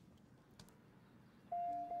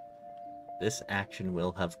 This action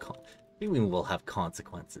will have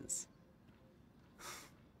consequences.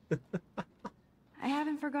 I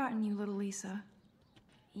haven't forgotten you, little Lisa.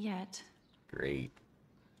 Yet. Great.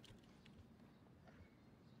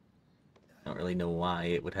 I don't really know why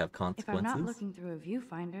it would have consequences. If I'm not looking through a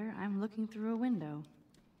viewfinder, I'm looking through a window.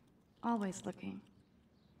 Always looking.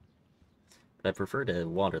 But I prefer to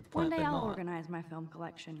water the plant One day than I'll not. organize my film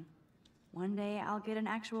collection. One day I'll get an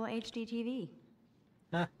actual HD TV.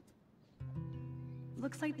 Ah.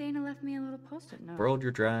 Looks like Dana left me a little post-it note. Borrowed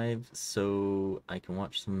your drive so I can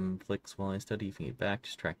watch some flicks while I study. If you get back,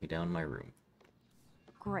 just track me down in my room.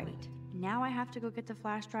 Great. Now I have to go get the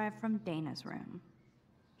flash drive from Dana's room.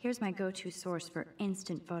 Here's my go-to source for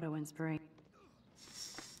instant photo inspiration.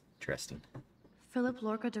 Interesting. Philip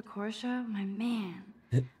Lorca de Corsia, my man.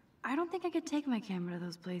 I don't think I could take my camera to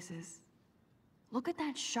those places. Look at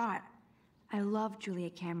that shot. I love Julia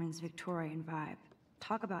Cameron's Victorian vibe.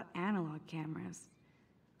 Talk about analog cameras.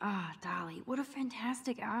 Ah, Dolly, what a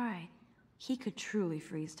fantastic eye. He could truly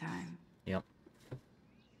freeze time. Yep.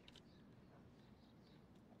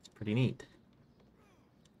 It's pretty neat.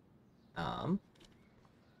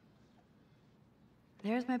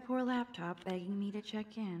 There's my poor laptop begging me to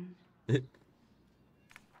check in.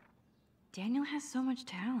 Daniel has so much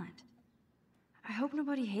talent. I hope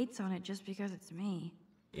nobody hates on it just because it's me.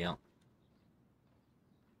 Yeah.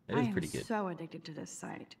 It is pretty good. I am so addicted to this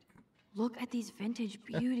site. Look at these vintage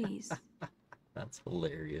beauties. That's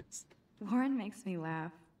hilarious. Warren makes me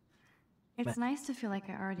laugh. It's nice to feel like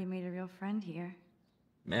I already made a real friend here.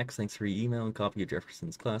 Max, thanks for your email and copy of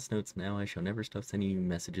Jefferson's class notes. Now I shall never stop sending you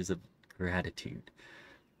messages of gratitude.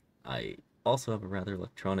 I also have a rather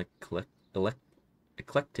eclectic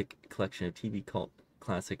collection of TV cult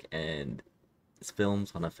classic and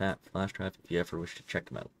films on a fat flash drive if you ever wish to check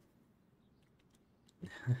them out.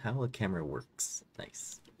 How a camera works.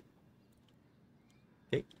 Nice.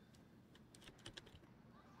 Okay.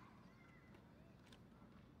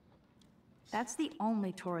 That's the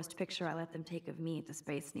only tourist picture I let them take of me at the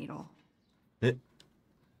Space Needle.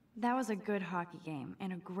 That was a good hockey game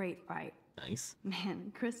and a great fight. Nice.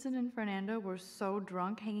 Man, Kristen and Fernando were so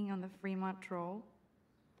drunk hanging on the Fremont Troll.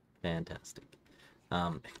 Fantastic.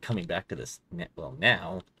 Coming back to this, well,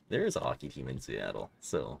 now there is a hockey team in Seattle,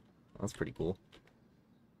 so that's pretty cool.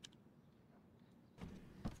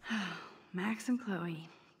 Max and Chloe,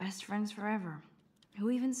 best friends forever. Who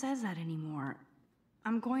even says that anymore?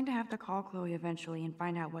 I'm going to have to call Chloe eventually and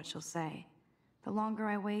find out what she'll say. The longer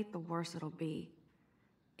I wait, the worse it'll be.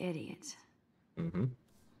 Idiot. Mm-hmm.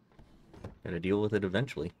 Gotta deal with it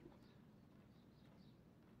eventually.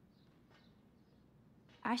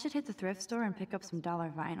 I should hit the thrift store and pick up some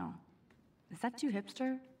dollar vinyl. Is that too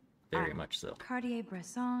hipster? Very much so.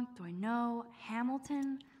 Cartier-Bresson, Doisneau,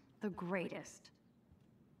 Hamilton, the greatest.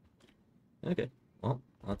 Okay, well,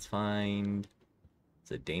 let's find...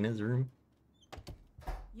 Is it Dana's room?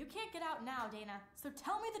 You can't get out now, Dana, so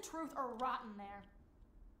tell me the truth or rot in there.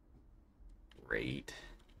 Great.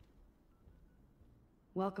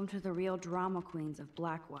 Welcome to the real drama queens of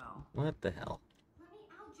Blackwell. What the hell? Let me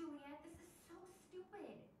out, Juliet. This is so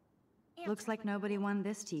stupid. Looks like nobody won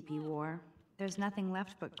this TP war. There's nothing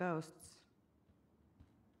left but ghosts.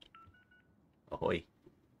 Ahoy.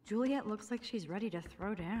 Juliet looks like she's ready to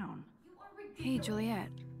throw down. Hey, Juliet.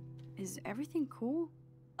 Is everything cool?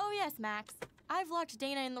 Oh yes, Max. I've locked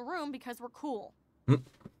Dana in the room because we're cool.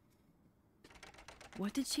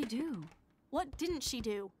 What did she do? What didn't she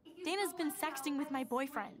do? Dana's been sexting with my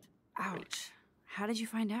boyfriend. Ouch. How did you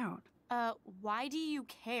find out? Why do you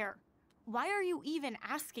care? Why are you even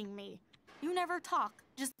asking me? You never talk,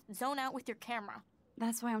 just zone out with your camera.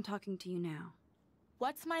 That's why I'm talking to you now.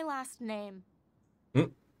 What's my last name?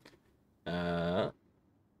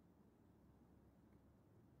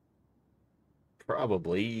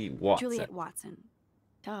 Probably Watson. Juliet Watson.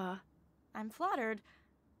 Duh. I'm flattered.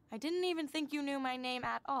 I didn't even think you knew my name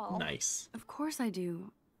at all. Nice. Of course I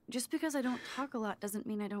do. Just because I don't talk a lot doesn't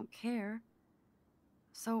mean I don't care.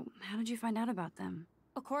 So, how did you find out about them?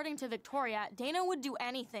 According to Victoria, Dana would do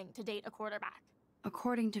anything to date a quarterback.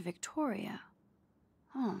 According to Victoria?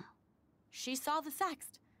 Huh. She saw the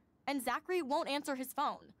sext, and Zachary won't answer his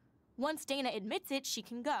phone. Once Dana admits it, she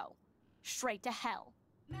can go. Straight to hell.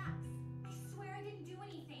 Max, I swear I didn't do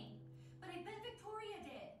anything. But I bet Victoria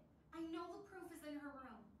did. I know the proof is in her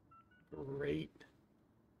room. Great.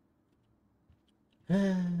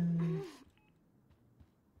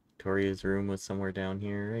 Victoria's room was somewhere down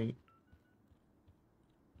here, right?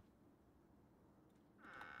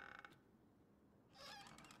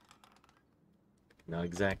 Not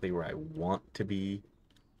exactly where I want to be,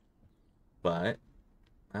 but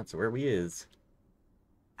that's where we is.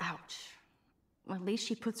 Ouch. Well, at least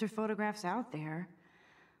she puts her photographs out there.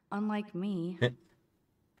 Unlike me.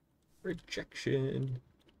 Rejection.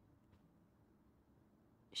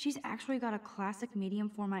 She's actually got a classic medium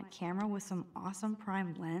format camera with some awesome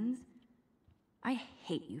prime lens. I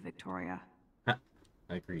hate you, Victoria. Ha,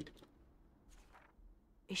 agreed.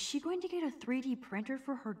 Is she going to get a 3D printer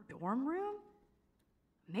for her dorm room?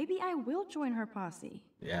 Maybe I will join her posse.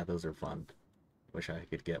 Yeah, those are fun. Wish I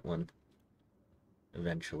could get one.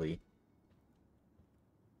 Eventually.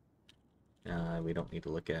 We don't need to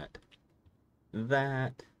look at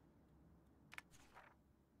that.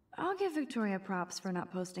 I'll give Victoria props for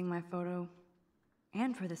not posting my photo.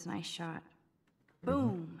 And for this nice shot.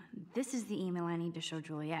 Boom! This is the email I need to show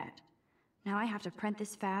Juliet. Now I have to print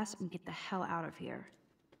this fast and get the hell out of here.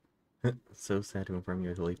 So sad to inform you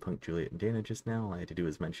I totally punked Juliet and Dana just now. All I had to do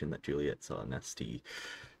was mention that Juliet saw an ST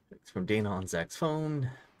from Dana on Zach's phone.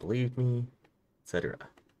 Believed me. etc.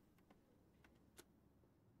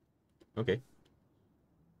 Okay.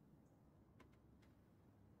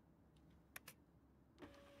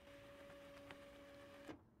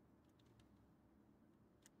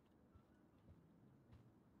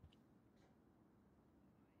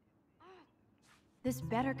 This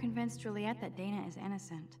better convince Juliet that Dana is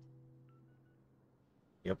innocent.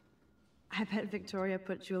 Yep. I bet Victoria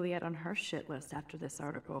put Juliet on her shit list after this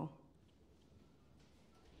article.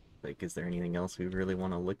 Like, is there anything else we really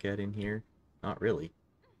want to look at in here? Not really.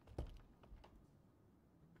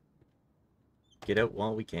 Get out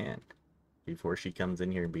while we can. Before she comes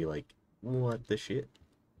in here and be like, what the shit?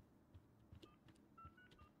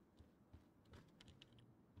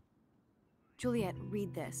 Juliet,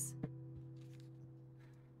 read this.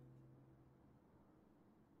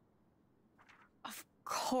 Of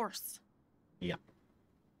course. Yeah.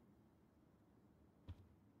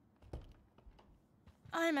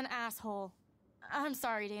 I'm an asshole. I'm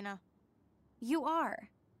sorry, Dana. You are.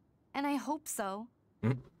 And I hope so.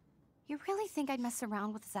 Mm. You really think I'd mess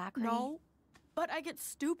around with Zachary? No, but I get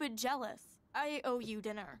stupid jealous. I owe you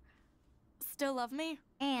dinner. Still love me?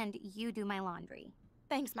 And you do my laundry.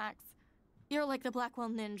 Thanks, Max. You're like the Blackwell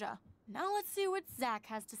ninja. Now let's see what Zach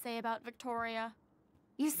has to say about Victoria.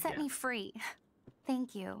 You set me free.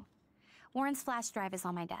 Thank you. Warren's flash drive is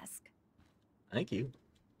on my desk. Thank you.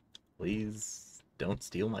 Please don't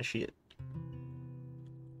steal my shit.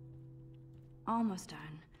 Almost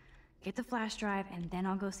done. Get the flash drive and then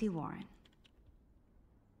I'll go see Warren.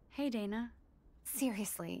 Hey, Dana.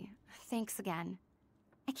 Seriously, thanks again.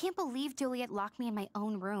 I can't believe Juliet locked me in my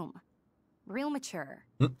own room. Real mature.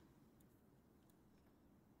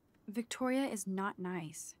 Victoria is not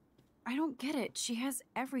nice. I don't get it. She has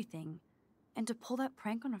everything. And to pull that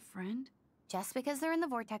prank on a friend? Just because they're in the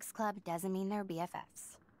Vortex Club doesn't mean they're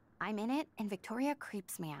BFFs. I'm in it, and Victoria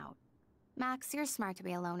creeps me out. Max, you're smart to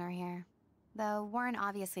be a loner here. Though Warren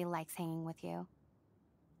obviously likes hanging with you.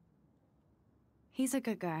 He's a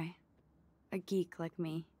good guy. A geek like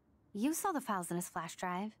me. You saw the files in his flash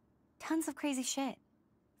drive. Tons of crazy shit.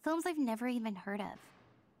 Films I've never even heard of.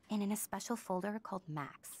 And in a special folder called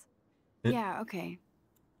Max. Yeah, okay.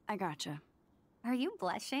 I gotcha. Are you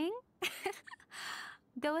blushing?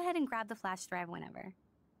 Go ahead and grab the flash drive whenever.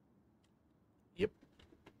 Yep.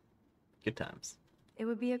 Good times. It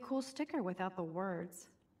would be a cool sticker without the words.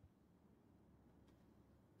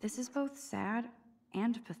 This is both sad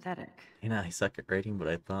and pathetic. And I suck at writing, but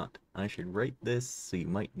I thought I should write this so you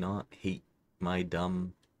might not hate my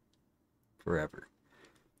dumb forever.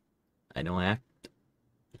 I know I act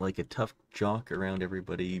like a tough jock around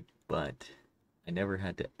everybody, but I never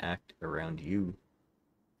had to act around you.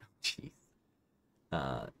 Jeez.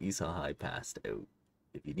 You saw how I passed out.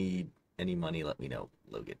 If you need any money, let me know,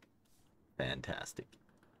 Logan. Fantastic.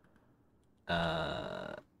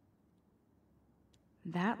 That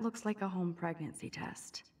looks like a home pregnancy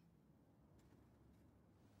test.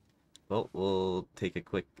 Well, we'll take a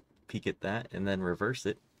quick peek at that and then reverse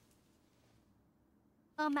it.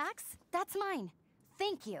 Max, that's mine.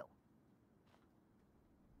 Thank you.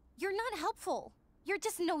 You're not helpful. You're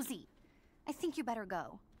just nosy. I think you better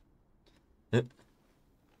go.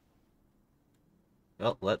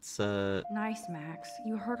 Well, let's, Nice, Max.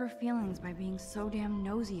 You hurt her feelings by being so damn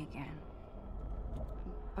nosy again.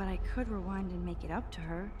 But I could rewind and make it up to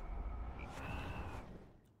her.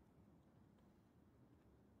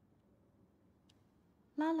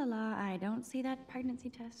 La la la, I don't see that pregnancy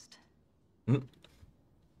test.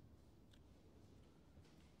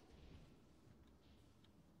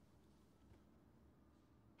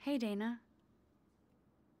 Hey, Dana.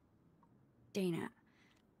 Dana,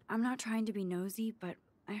 I'm not trying to be nosy, but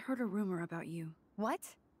I heard a rumor about you. What?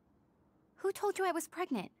 Who told you I was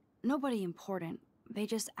pregnant? Nobody important. They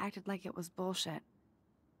just acted like it was bullshit.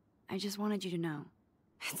 I just wanted you to know.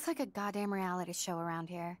 It's like a goddamn reality show around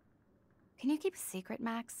here. Can you keep a secret,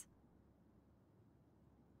 Max?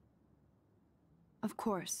 Of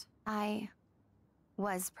course. I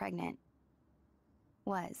was pregnant.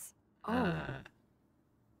 Was. Oh.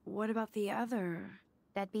 What about the other?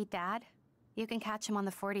 Deadbeat dad? You can catch him on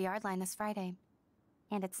the 40-yard line this Friday.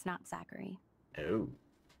 And it's not Zachary. Oh.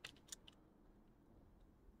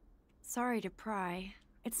 Sorry to pry.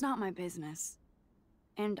 It's not my business.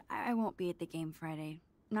 And I won't be at the game Friday.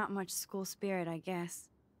 Not much school spirit, I guess.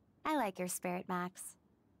 I like your spirit, Max.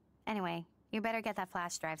 Anyway, you better get that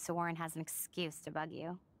flash drive so Warren has an excuse to bug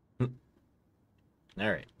you.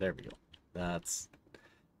 Alright, there we go.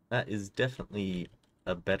 That is definitely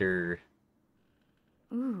a better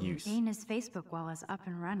Ooh, use. Dana's Facebook wall is up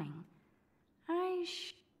and running.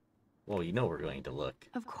 Well, you know we're going to look.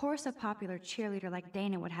 Of course a popular cheerleader like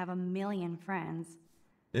Dana would have a million friends.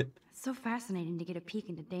 It, It's so fascinating to get a peek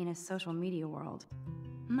into Dana's social media world.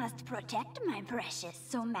 Must protect my precious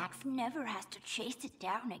so Max never has to chase it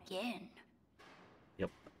down again. yep.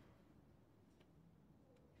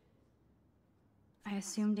 I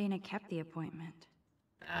assume Dana kept the appointment.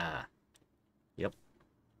 Ah. Yep.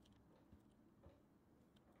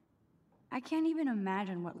 I can't even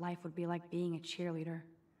imagine what life would be like being a cheerleader.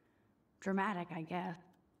 Dramatic, I guess.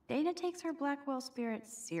 Dana takes her Blackwell spirit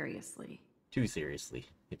seriously. Too seriously,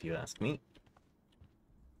 if you ask me.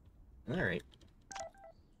 Alright.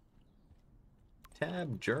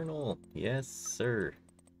 Tab journal. Yes, sir.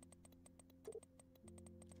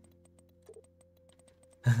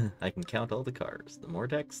 I can count all the cars. The more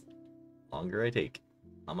text, longer I take.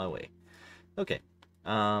 On my way. Okay.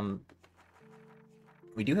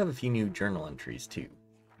 We do have a few new journal entries too,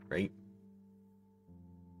 right?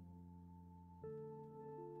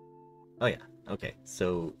 Oh yeah. Okay.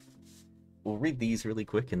 So we'll read these really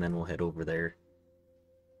quick and then we'll head over there.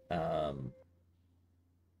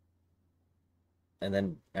 And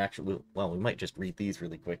then actually, we might just read these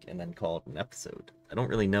really quick and then call it an episode. I don't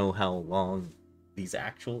really know how long these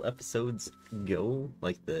actual episodes go,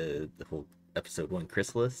 like the whole episode 1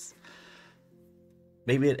 Chrysalis.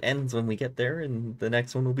 Maybe it ends when we get there and the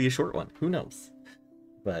next one will be a short one. Who knows?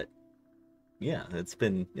 But yeah, it's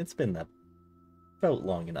been that about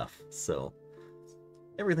long enough. So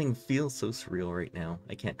everything feels so surreal right now.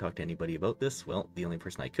 I can't talk to anybody about this. Well, the only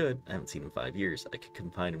person I haven't seen in 5 years. I could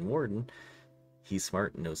confide in Warden. He's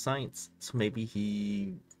smart and knows science, so maybe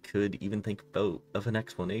he could even think of an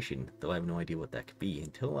explanation, though I have no idea what that could be.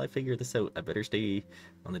 Until I figure this out, I better stay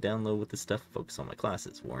on the down low with this stuff, focus on my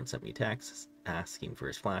classes. Warren sent me texts asking for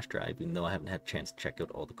his flash drive, even though I haven't had a chance to check out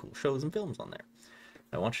all the cool shows and films on there.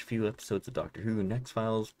 I watched a few episodes of Doctor Who and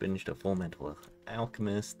X-Files, binged a Full Metal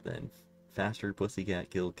Alchemist, then Faster, Pussycat,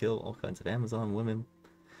 Kill, all kinds of Amazon women.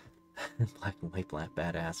 Black and white, black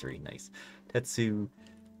badassery, nice. Tetsu,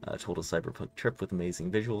 total cyberpunk trip with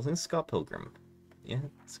amazing visuals, and Scott Pilgrim. Yeah,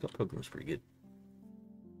 Scott Pilgrim's pretty good.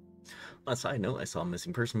 On a side note, I saw a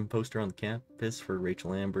missing person poster on the campus for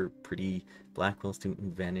Rachel Amber, pretty Blackwell student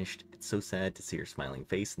who vanished. It's so sad to see her smiling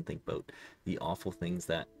face and think about the awful things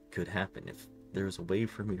that could happen. If there was a way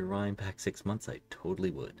for me to rewind back 6 months, I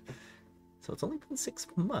totally would. So it's only been 6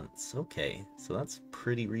 months. Okay, so that's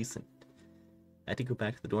pretty recent. I had to go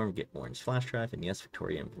back to the dorm and get Warren's flash drive, and yes,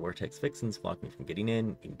 Victoria and Vortex Vixens blocked me from getting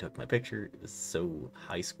in, even took my picture. It was so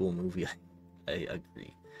high school movie, I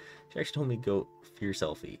agree. She actually told me to go for your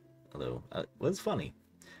selfie, although it was funny.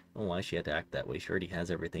 I don't know why she had to act that way. She already has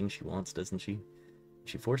everything she wants, doesn't she?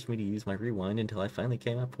 She forced me to use my rewind until I finally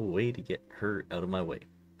came up with a way to get her out of my way.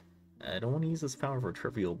 I don't want to use this power for a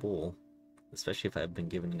trivial bull, especially if I've been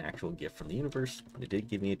given an actual gift from the universe, but it did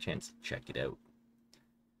give me a chance to check it out.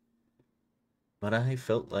 But I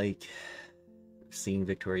felt like seeing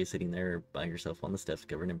Victoria sitting there by herself on the steps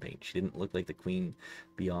covered in paint. She didn't look like the Queen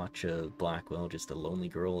Biatch of Blackwell, just a lonely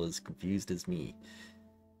girl as confused as me.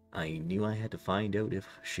 I knew I had to find out if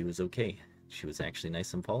she was okay. She was actually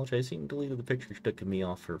nice and apologizing and deleted the picture she took of me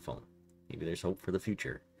off her phone. Maybe there's hope for the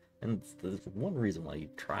future. And there's one reason why you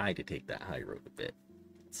try to take that high road a bit.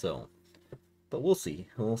 So, but we'll see.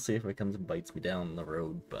 We'll see if it comes and bites me down the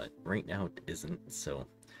road, but right now it isn't, so...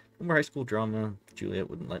 More high school drama. Juliet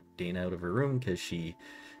wouldn't let Dana out of her room because she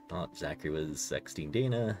thought Zachary was sexting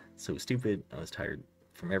Dana. So stupid. I was tired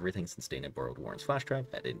from everything since Dana borrowed Warren's flash drive.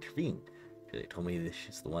 I had to intervene. Juliet told me that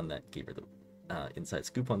she's the one that gave her the inside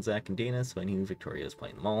scoop on Zach and Dana, so I knew Victoria was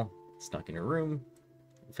playing them all. Snuck in her room.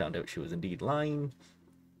 Found out she was indeed lying.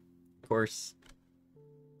 Of course,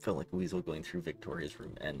 felt like a weasel going through Victoria's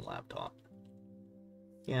room and laptop.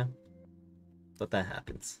 Yeah. But that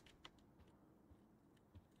happens.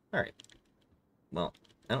 Alright. Well,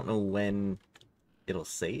 I don't know when it'll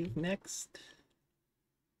save next.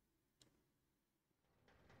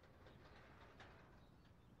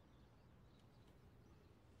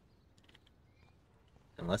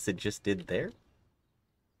 Unless it just did there?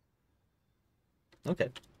 Okay.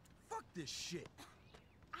 Fuck this shit.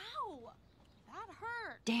 Ow! That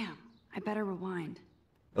hurt. Damn, I better rewind.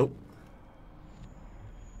 Oh.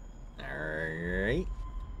 Alright.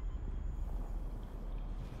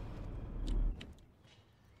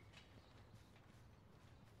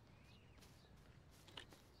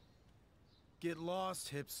 Get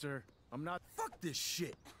lost, hipster. I'm not. Fuck this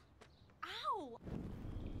shit. Ow!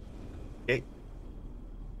 Okay.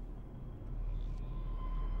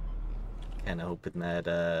 Kinda hoping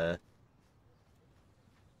that,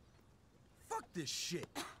 Fuck this shit.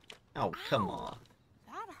 Oh, come on.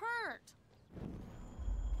 That hurt.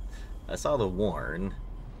 I saw the warn.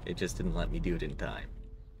 It just didn't let me do it in time.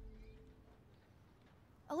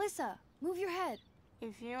 Alyssa, move your head.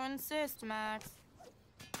 If you insist, Max.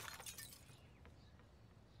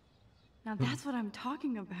 Now that's what I'm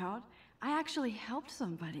talking about. I actually helped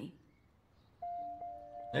somebody.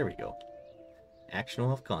 There we go. Action will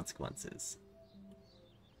have consequences.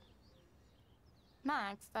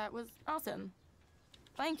 Max, that was awesome.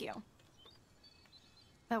 Thank you.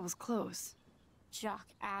 That was close. Jock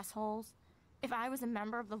assholes. If I was a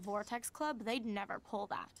member of the Vortex Club, they'd never pull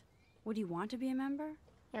that. Would you want to be a member?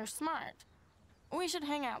 You're smart. We should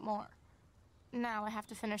hang out more. Now I have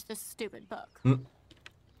to finish this stupid book.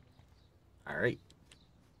 Alright.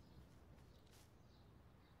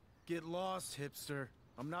 Get lost, hipster.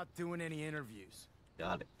 I'm not doing any interviews.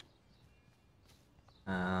 Got it.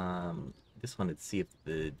 Just wanted to see if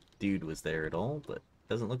the dude was there at all, but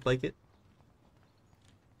doesn't look like it.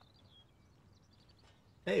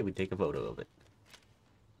 Hey, we take a photo of it.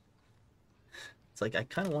 It's like, I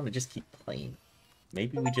kind of want to just keep playing.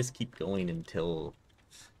 Maybe we just keep going until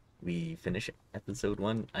we finish episode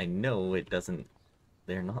 1. I know it doesn't...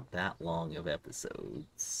 They're not that long of episodes,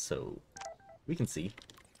 so we can see.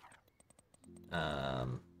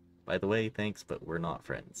 By the way, thanks, but we're not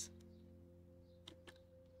friends.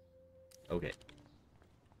 Okay.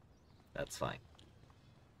 That's fine.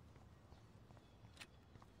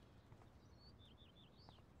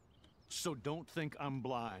 So don't think I'm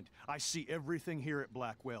blind. I see everything here at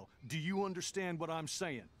Blackwell. Do you understand what I'm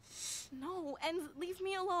saying? No, and leave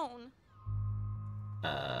me alone.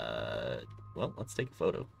 Well, let's take a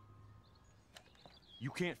photo.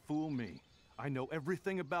 You can't fool me. I know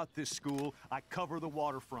everything about this school. I cover the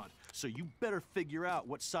waterfront. So you better figure out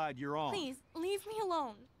what side you're on. Please, leave me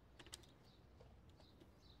alone.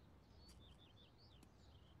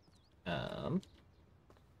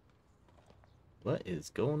 What is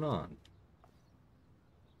going on?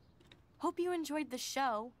 Hope you enjoyed the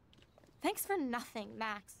show. Thanks for nothing,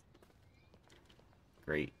 Max.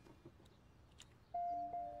 Great.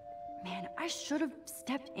 Man, I should have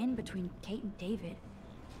stepped in between Kate and David.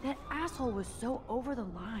 That asshole was so over the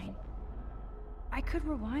line. I could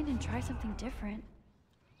rewind and try something different.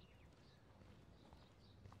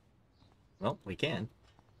 Well, we can.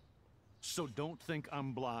 So don't think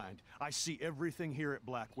I'm blind. I see everything here at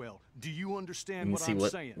Blackwell. Do you understand You what can I'm see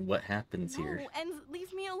saying? what happens No, here. and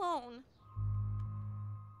leave me alone.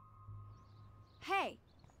 Hey,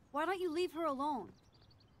 why don't you leave her alone?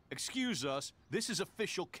 Excuse us. This is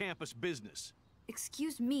official campus business.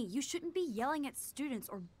 Excuse me, you shouldn't be yelling at students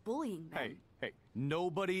or bullying them. Hey,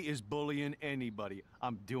 nobody is bullying anybody.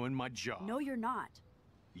 I'm doing my job. No, you're not.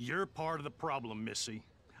 You're part of the problem, Missy.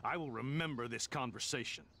 I will remember this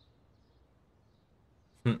conversation.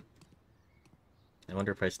 I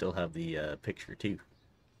wonder if I still have the picture too.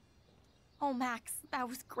 Oh, Max, that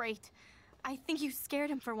was great. I think you scared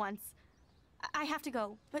him for once. I have to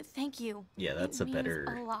go, but thank you. Yeah, that's it a better...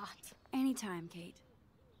 means a lot. Anytime, Kate.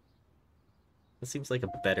 This seems like a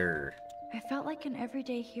better... I felt like an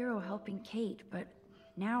everyday hero helping Kate, but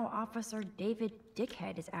now Officer David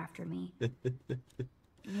Dickhead is after me.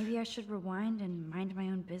 Maybe I should rewind and mind my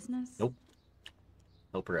own business? Nope.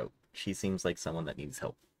 Help her out. She seems like someone that needs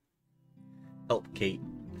help. Help Kate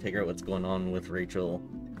figure out what's going on with Rachel,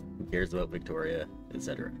 who cares about Victoria,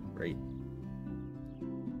 etc. Right?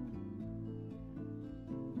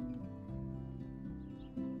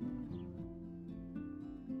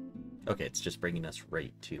 Okay, it's just bringing us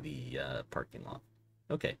right to the parking lot.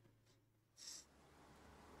 Okay.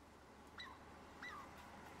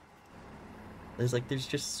 There's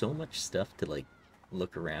just so much stuff to, like,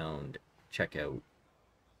 look around, check out.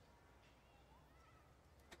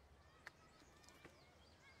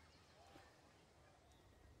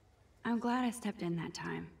 I'm glad I stepped in that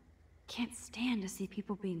time. Can't stand to see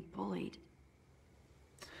people being bullied.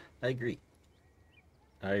 I agree.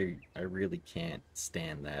 I really can't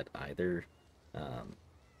stand that either.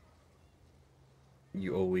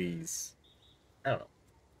 You always... I don't know.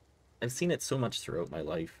 I've seen it so much throughout my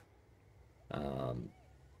life.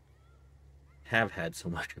 Have had so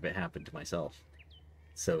much of it happen to myself.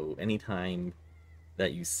 So anytime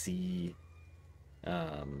that you see...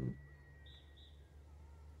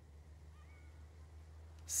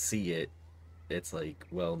 see it, it's like,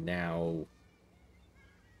 well, now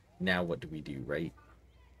what do we do, right?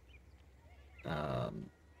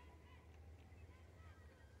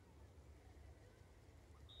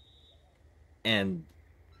 And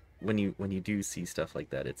when you do see stuff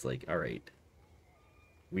like that, it's like, all right,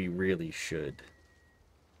 we really should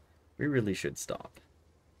stop.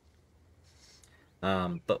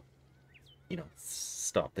 But you know,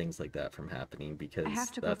 stop things like that from happening, because I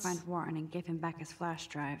have to go find Warren and give him back his flash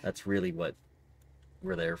drive. That's really what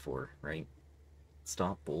we're there for, right?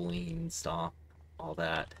 Stop bullying, stop all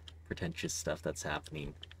that pretentious stuff that's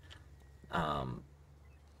happening.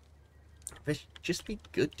 Just be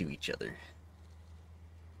good to each other.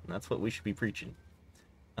 And that's what we should be preaching.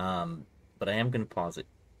 But I am going to pause it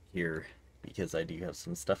here because I do have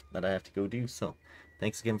some stuff that I have to go do. So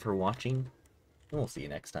thanks again for watching, and we'll see you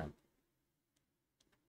next time.